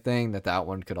being a thing that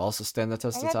one could also stand the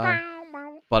test of time.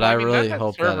 But I mean, really that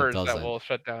hope that it servers doesn't. that will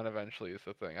shut down eventually is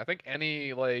the thing. I think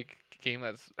any like game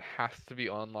that has to be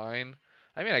online.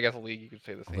 I mean, I guess League you could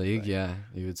say the same League, thing. yeah,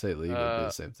 you would say League would be the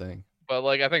same thing. But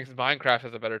like I think Minecraft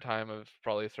has a better time of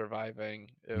probably surviving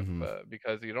if Mhm.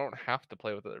 because you don't have to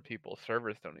play with other people.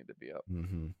 Servers don't need to be up.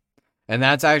 Mm-hmm. And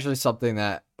that's actually something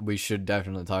that we should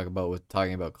definitely talk about with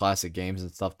talking about classic games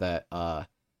and stuff that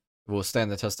will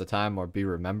stand the test of time or be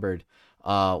remembered.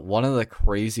 One of the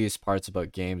craziest parts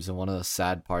about games and one of the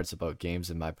sad parts about games,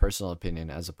 in my personal opinion,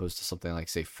 as opposed to something like,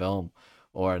 say, film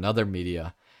or another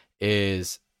media,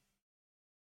 is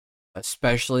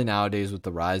especially nowadays with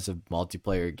the rise of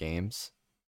multiplayer games,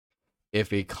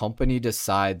 if a company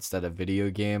decides that a video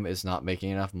game is not making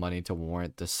enough money to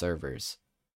warrant the servers,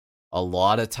 a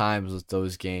lot of times with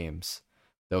those games,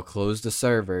 they'll close the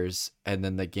servers and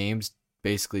then the games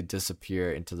basically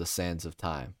disappear into the sands of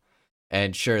time.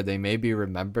 And sure, they may be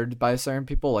remembered by certain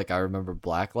people, like I remember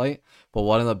Blacklight, but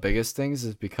one of the biggest things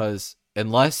is because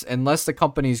unless the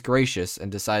company's gracious and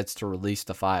decides to release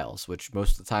the files, which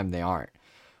most of the time they aren't,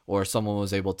 or someone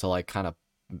was able to like kind of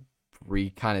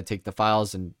take the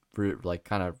files and like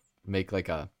kind of make like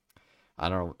a I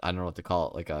don't know what to call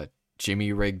it, like a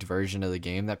Jimmy rigged version of the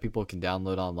game that people can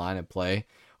download online and play,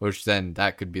 which then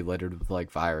that could be littered with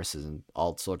like viruses and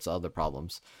all sorts of other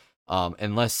problems.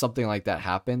 Unless something like that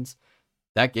happens,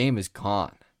 that game is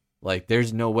gone. Like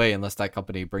there's no way unless that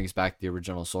company brings back the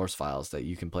original source files that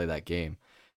you can play that game.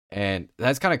 And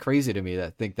that's kind of crazy to me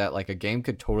that think that like a game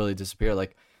could totally disappear.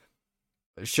 Like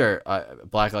sure,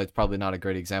 Blacklight's probably not a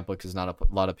great example because not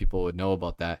a lot of people would know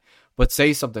about that. But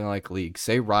say something like League,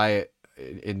 say Riot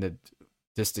in the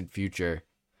distant future,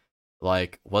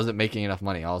 like wasn't making enough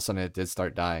money. All of a sudden, it did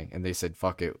start dying, and they said,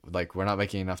 "Fuck it, like we're not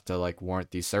making enough to like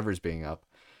warrant these servers being up."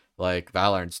 Like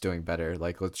Valorant's doing better.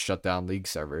 Like let's shut down League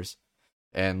servers,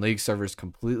 and League servers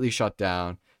completely shut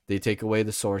down. They take away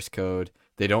the source code.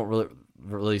 They don't really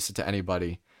release it to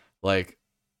anybody. Like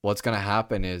what's gonna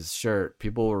happen is sure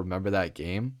people will remember that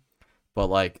game, but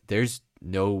like there's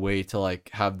no way to like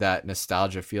have that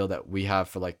nostalgia feel that we have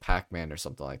for like Pac-Man or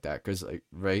something like that, because like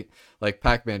right, like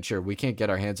Pac-Man, sure we can't get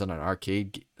our hands on an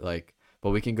arcade like,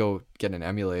 but we can go get an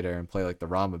emulator and play like the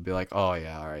ROM and be like, oh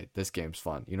yeah, all right, this game's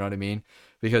fun, you know what I mean?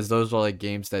 Because those were like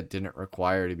games that didn't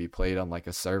require to be played on like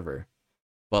a server.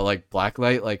 But like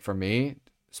Blacklight, like for me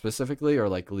specifically, or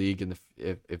like League, and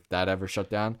if that ever shut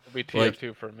down, It'll be like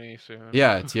TF2 for me soon.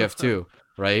 yeah, TF2,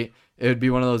 right? It would be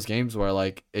one of those games where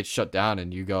like it shut down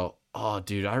and you go, oh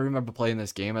dude, I remember playing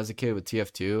this game as a kid with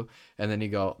TF2, and then you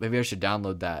go, maybe I should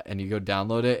download that, and you go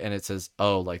download it and it says,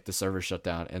 oh, like the server shut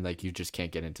down and like you just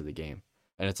can't get into the game.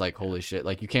 and it's like, holy shit,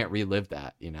 like you can't relive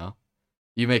that, you know?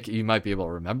 You might be able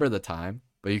to remember the time,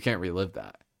 but you can't relive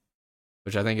that,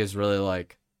 which I think is really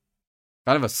like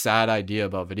kind of a sad idea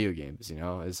about video games, you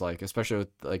know? Is like, especially with,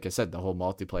 like I said, the whole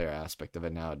multiplayer aspect of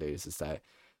it nowadays, is that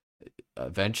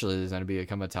eventually there's going to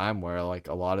become a time where like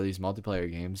a lot of these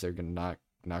multiplayer games are gonna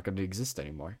not going to exist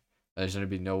anymore. There's going to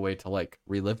be no way to like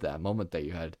relive that moment that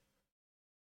you had.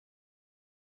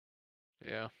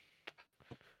 Yeah.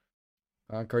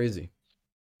 Crazy.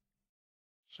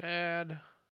 Sad.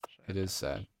 It is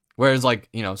sad. Whereas like,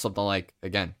 you know, something like,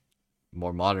 again,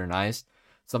 more modernized,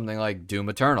 something like Doom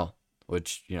Eternal,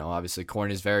 which, you know, obviously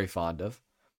Corny is very fond of.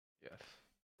 Yes.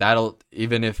 That'll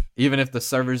even if the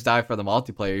servers die for the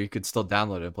multiplayer, you could still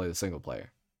download it and play the single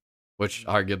player, which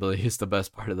arguably is the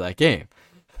best part of that game.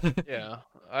 Yeah,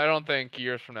 I don't think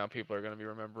years from now people are going to be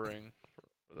remembering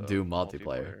the Doom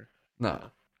multiplayer. No. Yeah.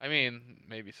 I mean,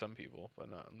 maybe some people, but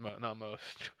not most.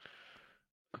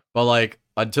 But like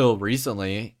until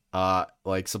recently,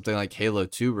 like something like Halo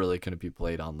 2 really couldn't be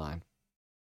played online.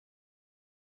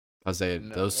 Because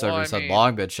those servers had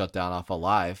long been shut down off of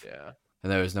live. Yeah.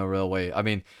 And there was no real way. I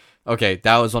mean, okay,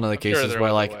 that was one of the cases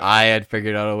where like I had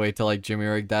figured out a way to like Jimmy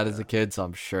rig that as a kid, so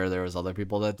I'm sure there was other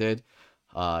people that did.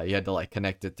 You had to like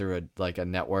connect it through a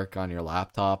network on your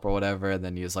laptop or whatever, and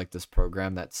then use like this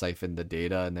program that siphoned the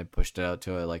data and then pushed it out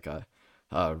to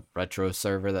a retro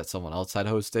server that someone else had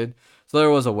hosted. So there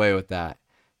was a way with that.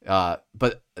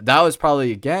 But that was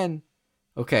probably again,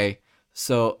 okay.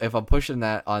 So if I'm pushing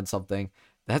that on something,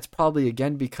 that's probably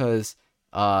again because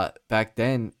back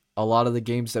then a lot of the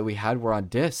games that we had were on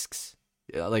discs.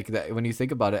 Like that, when you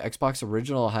think about it, Xbox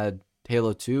Original had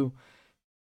Halo 2.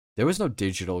 There was no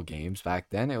digital games back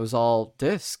then. It was all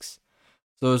discs.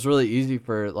 So it was really easy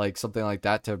for like something like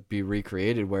that to be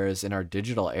recreated. Whereas in our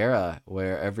digital era,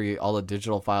 where all the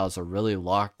digital files are really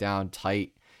locked down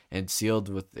tight and sealed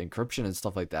with encryption and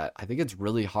stuff like that, I think it's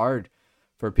really hard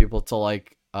for people to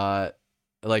like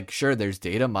sure, there's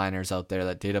data miners out there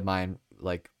that data mine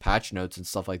like patch notes and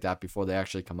stuff like that before they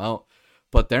actually come out,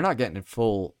 but they're not getting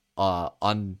full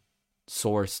unsourced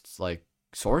like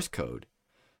source code,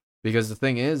 because the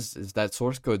thing is that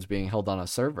source code's being held on a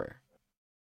server.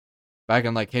 Back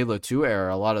in like Halo 2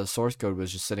 era, a lot of the source code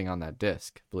was just sitting on that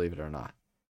disk, believe it or not.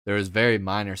 There was very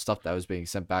minor stuff that was being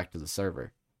sent back to the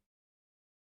server,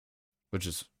 which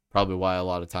is probably why a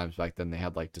lot of times back then they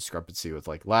had like discrepancy with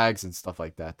like lags and stuff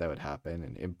like that would happen,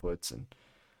 and inputs and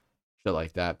shit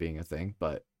like that being a thing.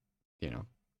 But, you know,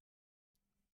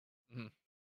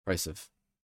 price of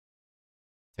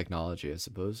technology, I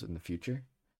suppose, in the future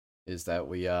is that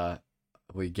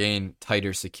we gain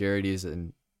tighter securities,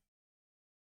 and,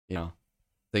 you know,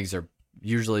 things are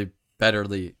usually better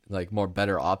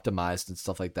optimized and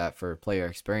stuff like that for player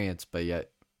experience, but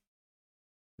yet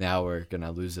now we're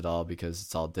gonna lose it all because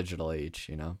it's all digital age,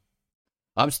 you know.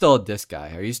 I'm still a disc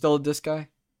guy. Are you still a disc guy?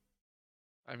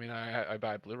 I mean, I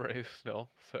buy Blu-rays still,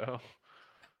 so.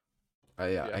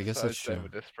 Yeah, I guess that's true. I'm a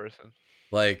disc person.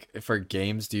 Like for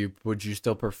games, would you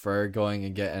still prefer going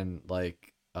and getting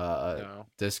like a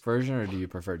disc version, or do you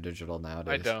prefer digital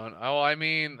nowadays? I don't. Oh, I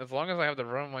mean, as long as I have the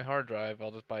room on my hard drive,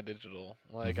 I'll just buy digital.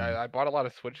 Like I bought a lot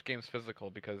of Switch games physical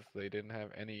because they didn't have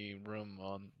any room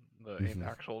on the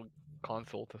actual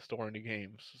console to store any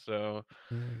games. So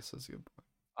yeah, I guess that's a good point.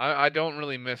 I don't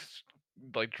really miss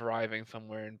like driving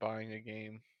somewhere and buying a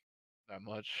game that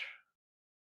much.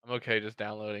 I'm okay just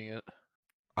downloading it.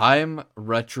 I'm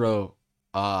retro.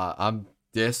 I'm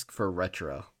disc for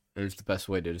retro. Is the best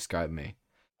way to describe me.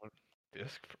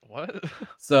 Disc for what?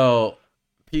 So,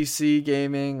 PC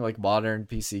gaming, like modern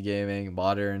PC gaming,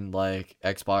 modern like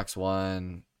Xbox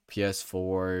One,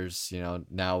 PS4s, you know,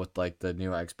 now with like the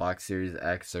new Xbox Series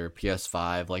X or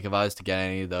PS5, like if I was to get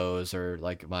any of those, or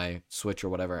like my Switch or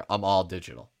whatever, I'm all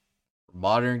digital.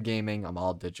 Modern gaming, I'm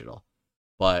all digital.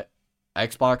 But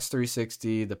Xbox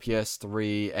 360, the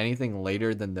PS3, anything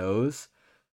later than those,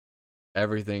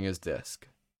 everything is disc.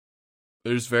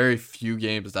 There's very few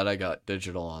games that I got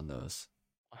digital on those.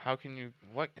 How can you,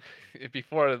 what?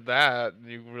 Before that,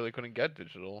 you really couldn't get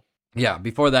digital. Yeah,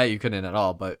 before that you couldn't at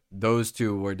all, but those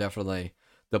two were definitely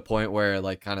the point where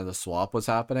like kind of the swap was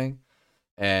happening,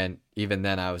 and even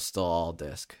then I was still all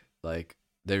disc. Like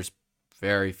there's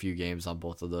very few games on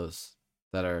both of those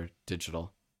that are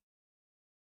digital.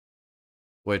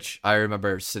 Which I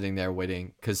remember sitting there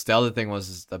waiting, because the other thing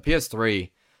was the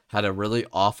PS3 had a really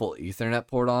awful Ethernet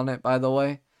port on it, by the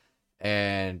way,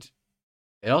 and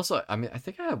it also, I mean, I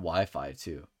think I had Wi-Fi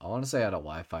too. I want to say I had a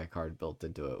Wi-Fi card built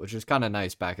into it, which was kind of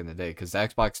nice back in the day, because the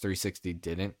Xbox 360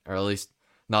 didn't, or at least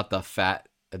not the fat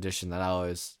edition that I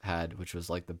always had, which was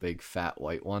like the big fat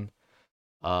white one.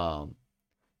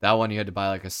 That one you had to buy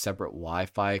like a separate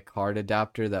Wi-Fi card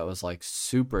adapter that was like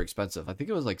super expensive. I think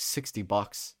it was like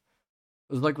 $60.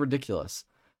 It was like ridiculous.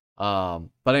 But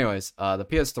anyways, the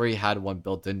PS3 had one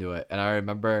built into it, and I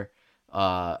remember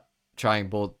trying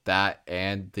both that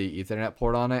and the Ethernet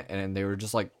port on it, and they were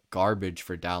just like garbage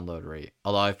for download rate.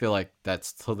 Although I feel like that's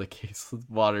still the case with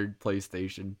modern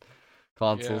PlayStation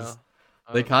consoles.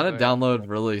 I They was kind of saying, download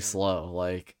really yeah. slow.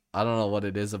 Like, I don't know what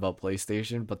it is about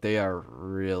PlayStation, but they are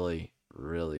really,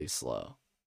 really slow.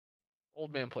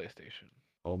 Old man PlayStation.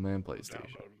 Oh man, No PlayStation.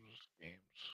 downloading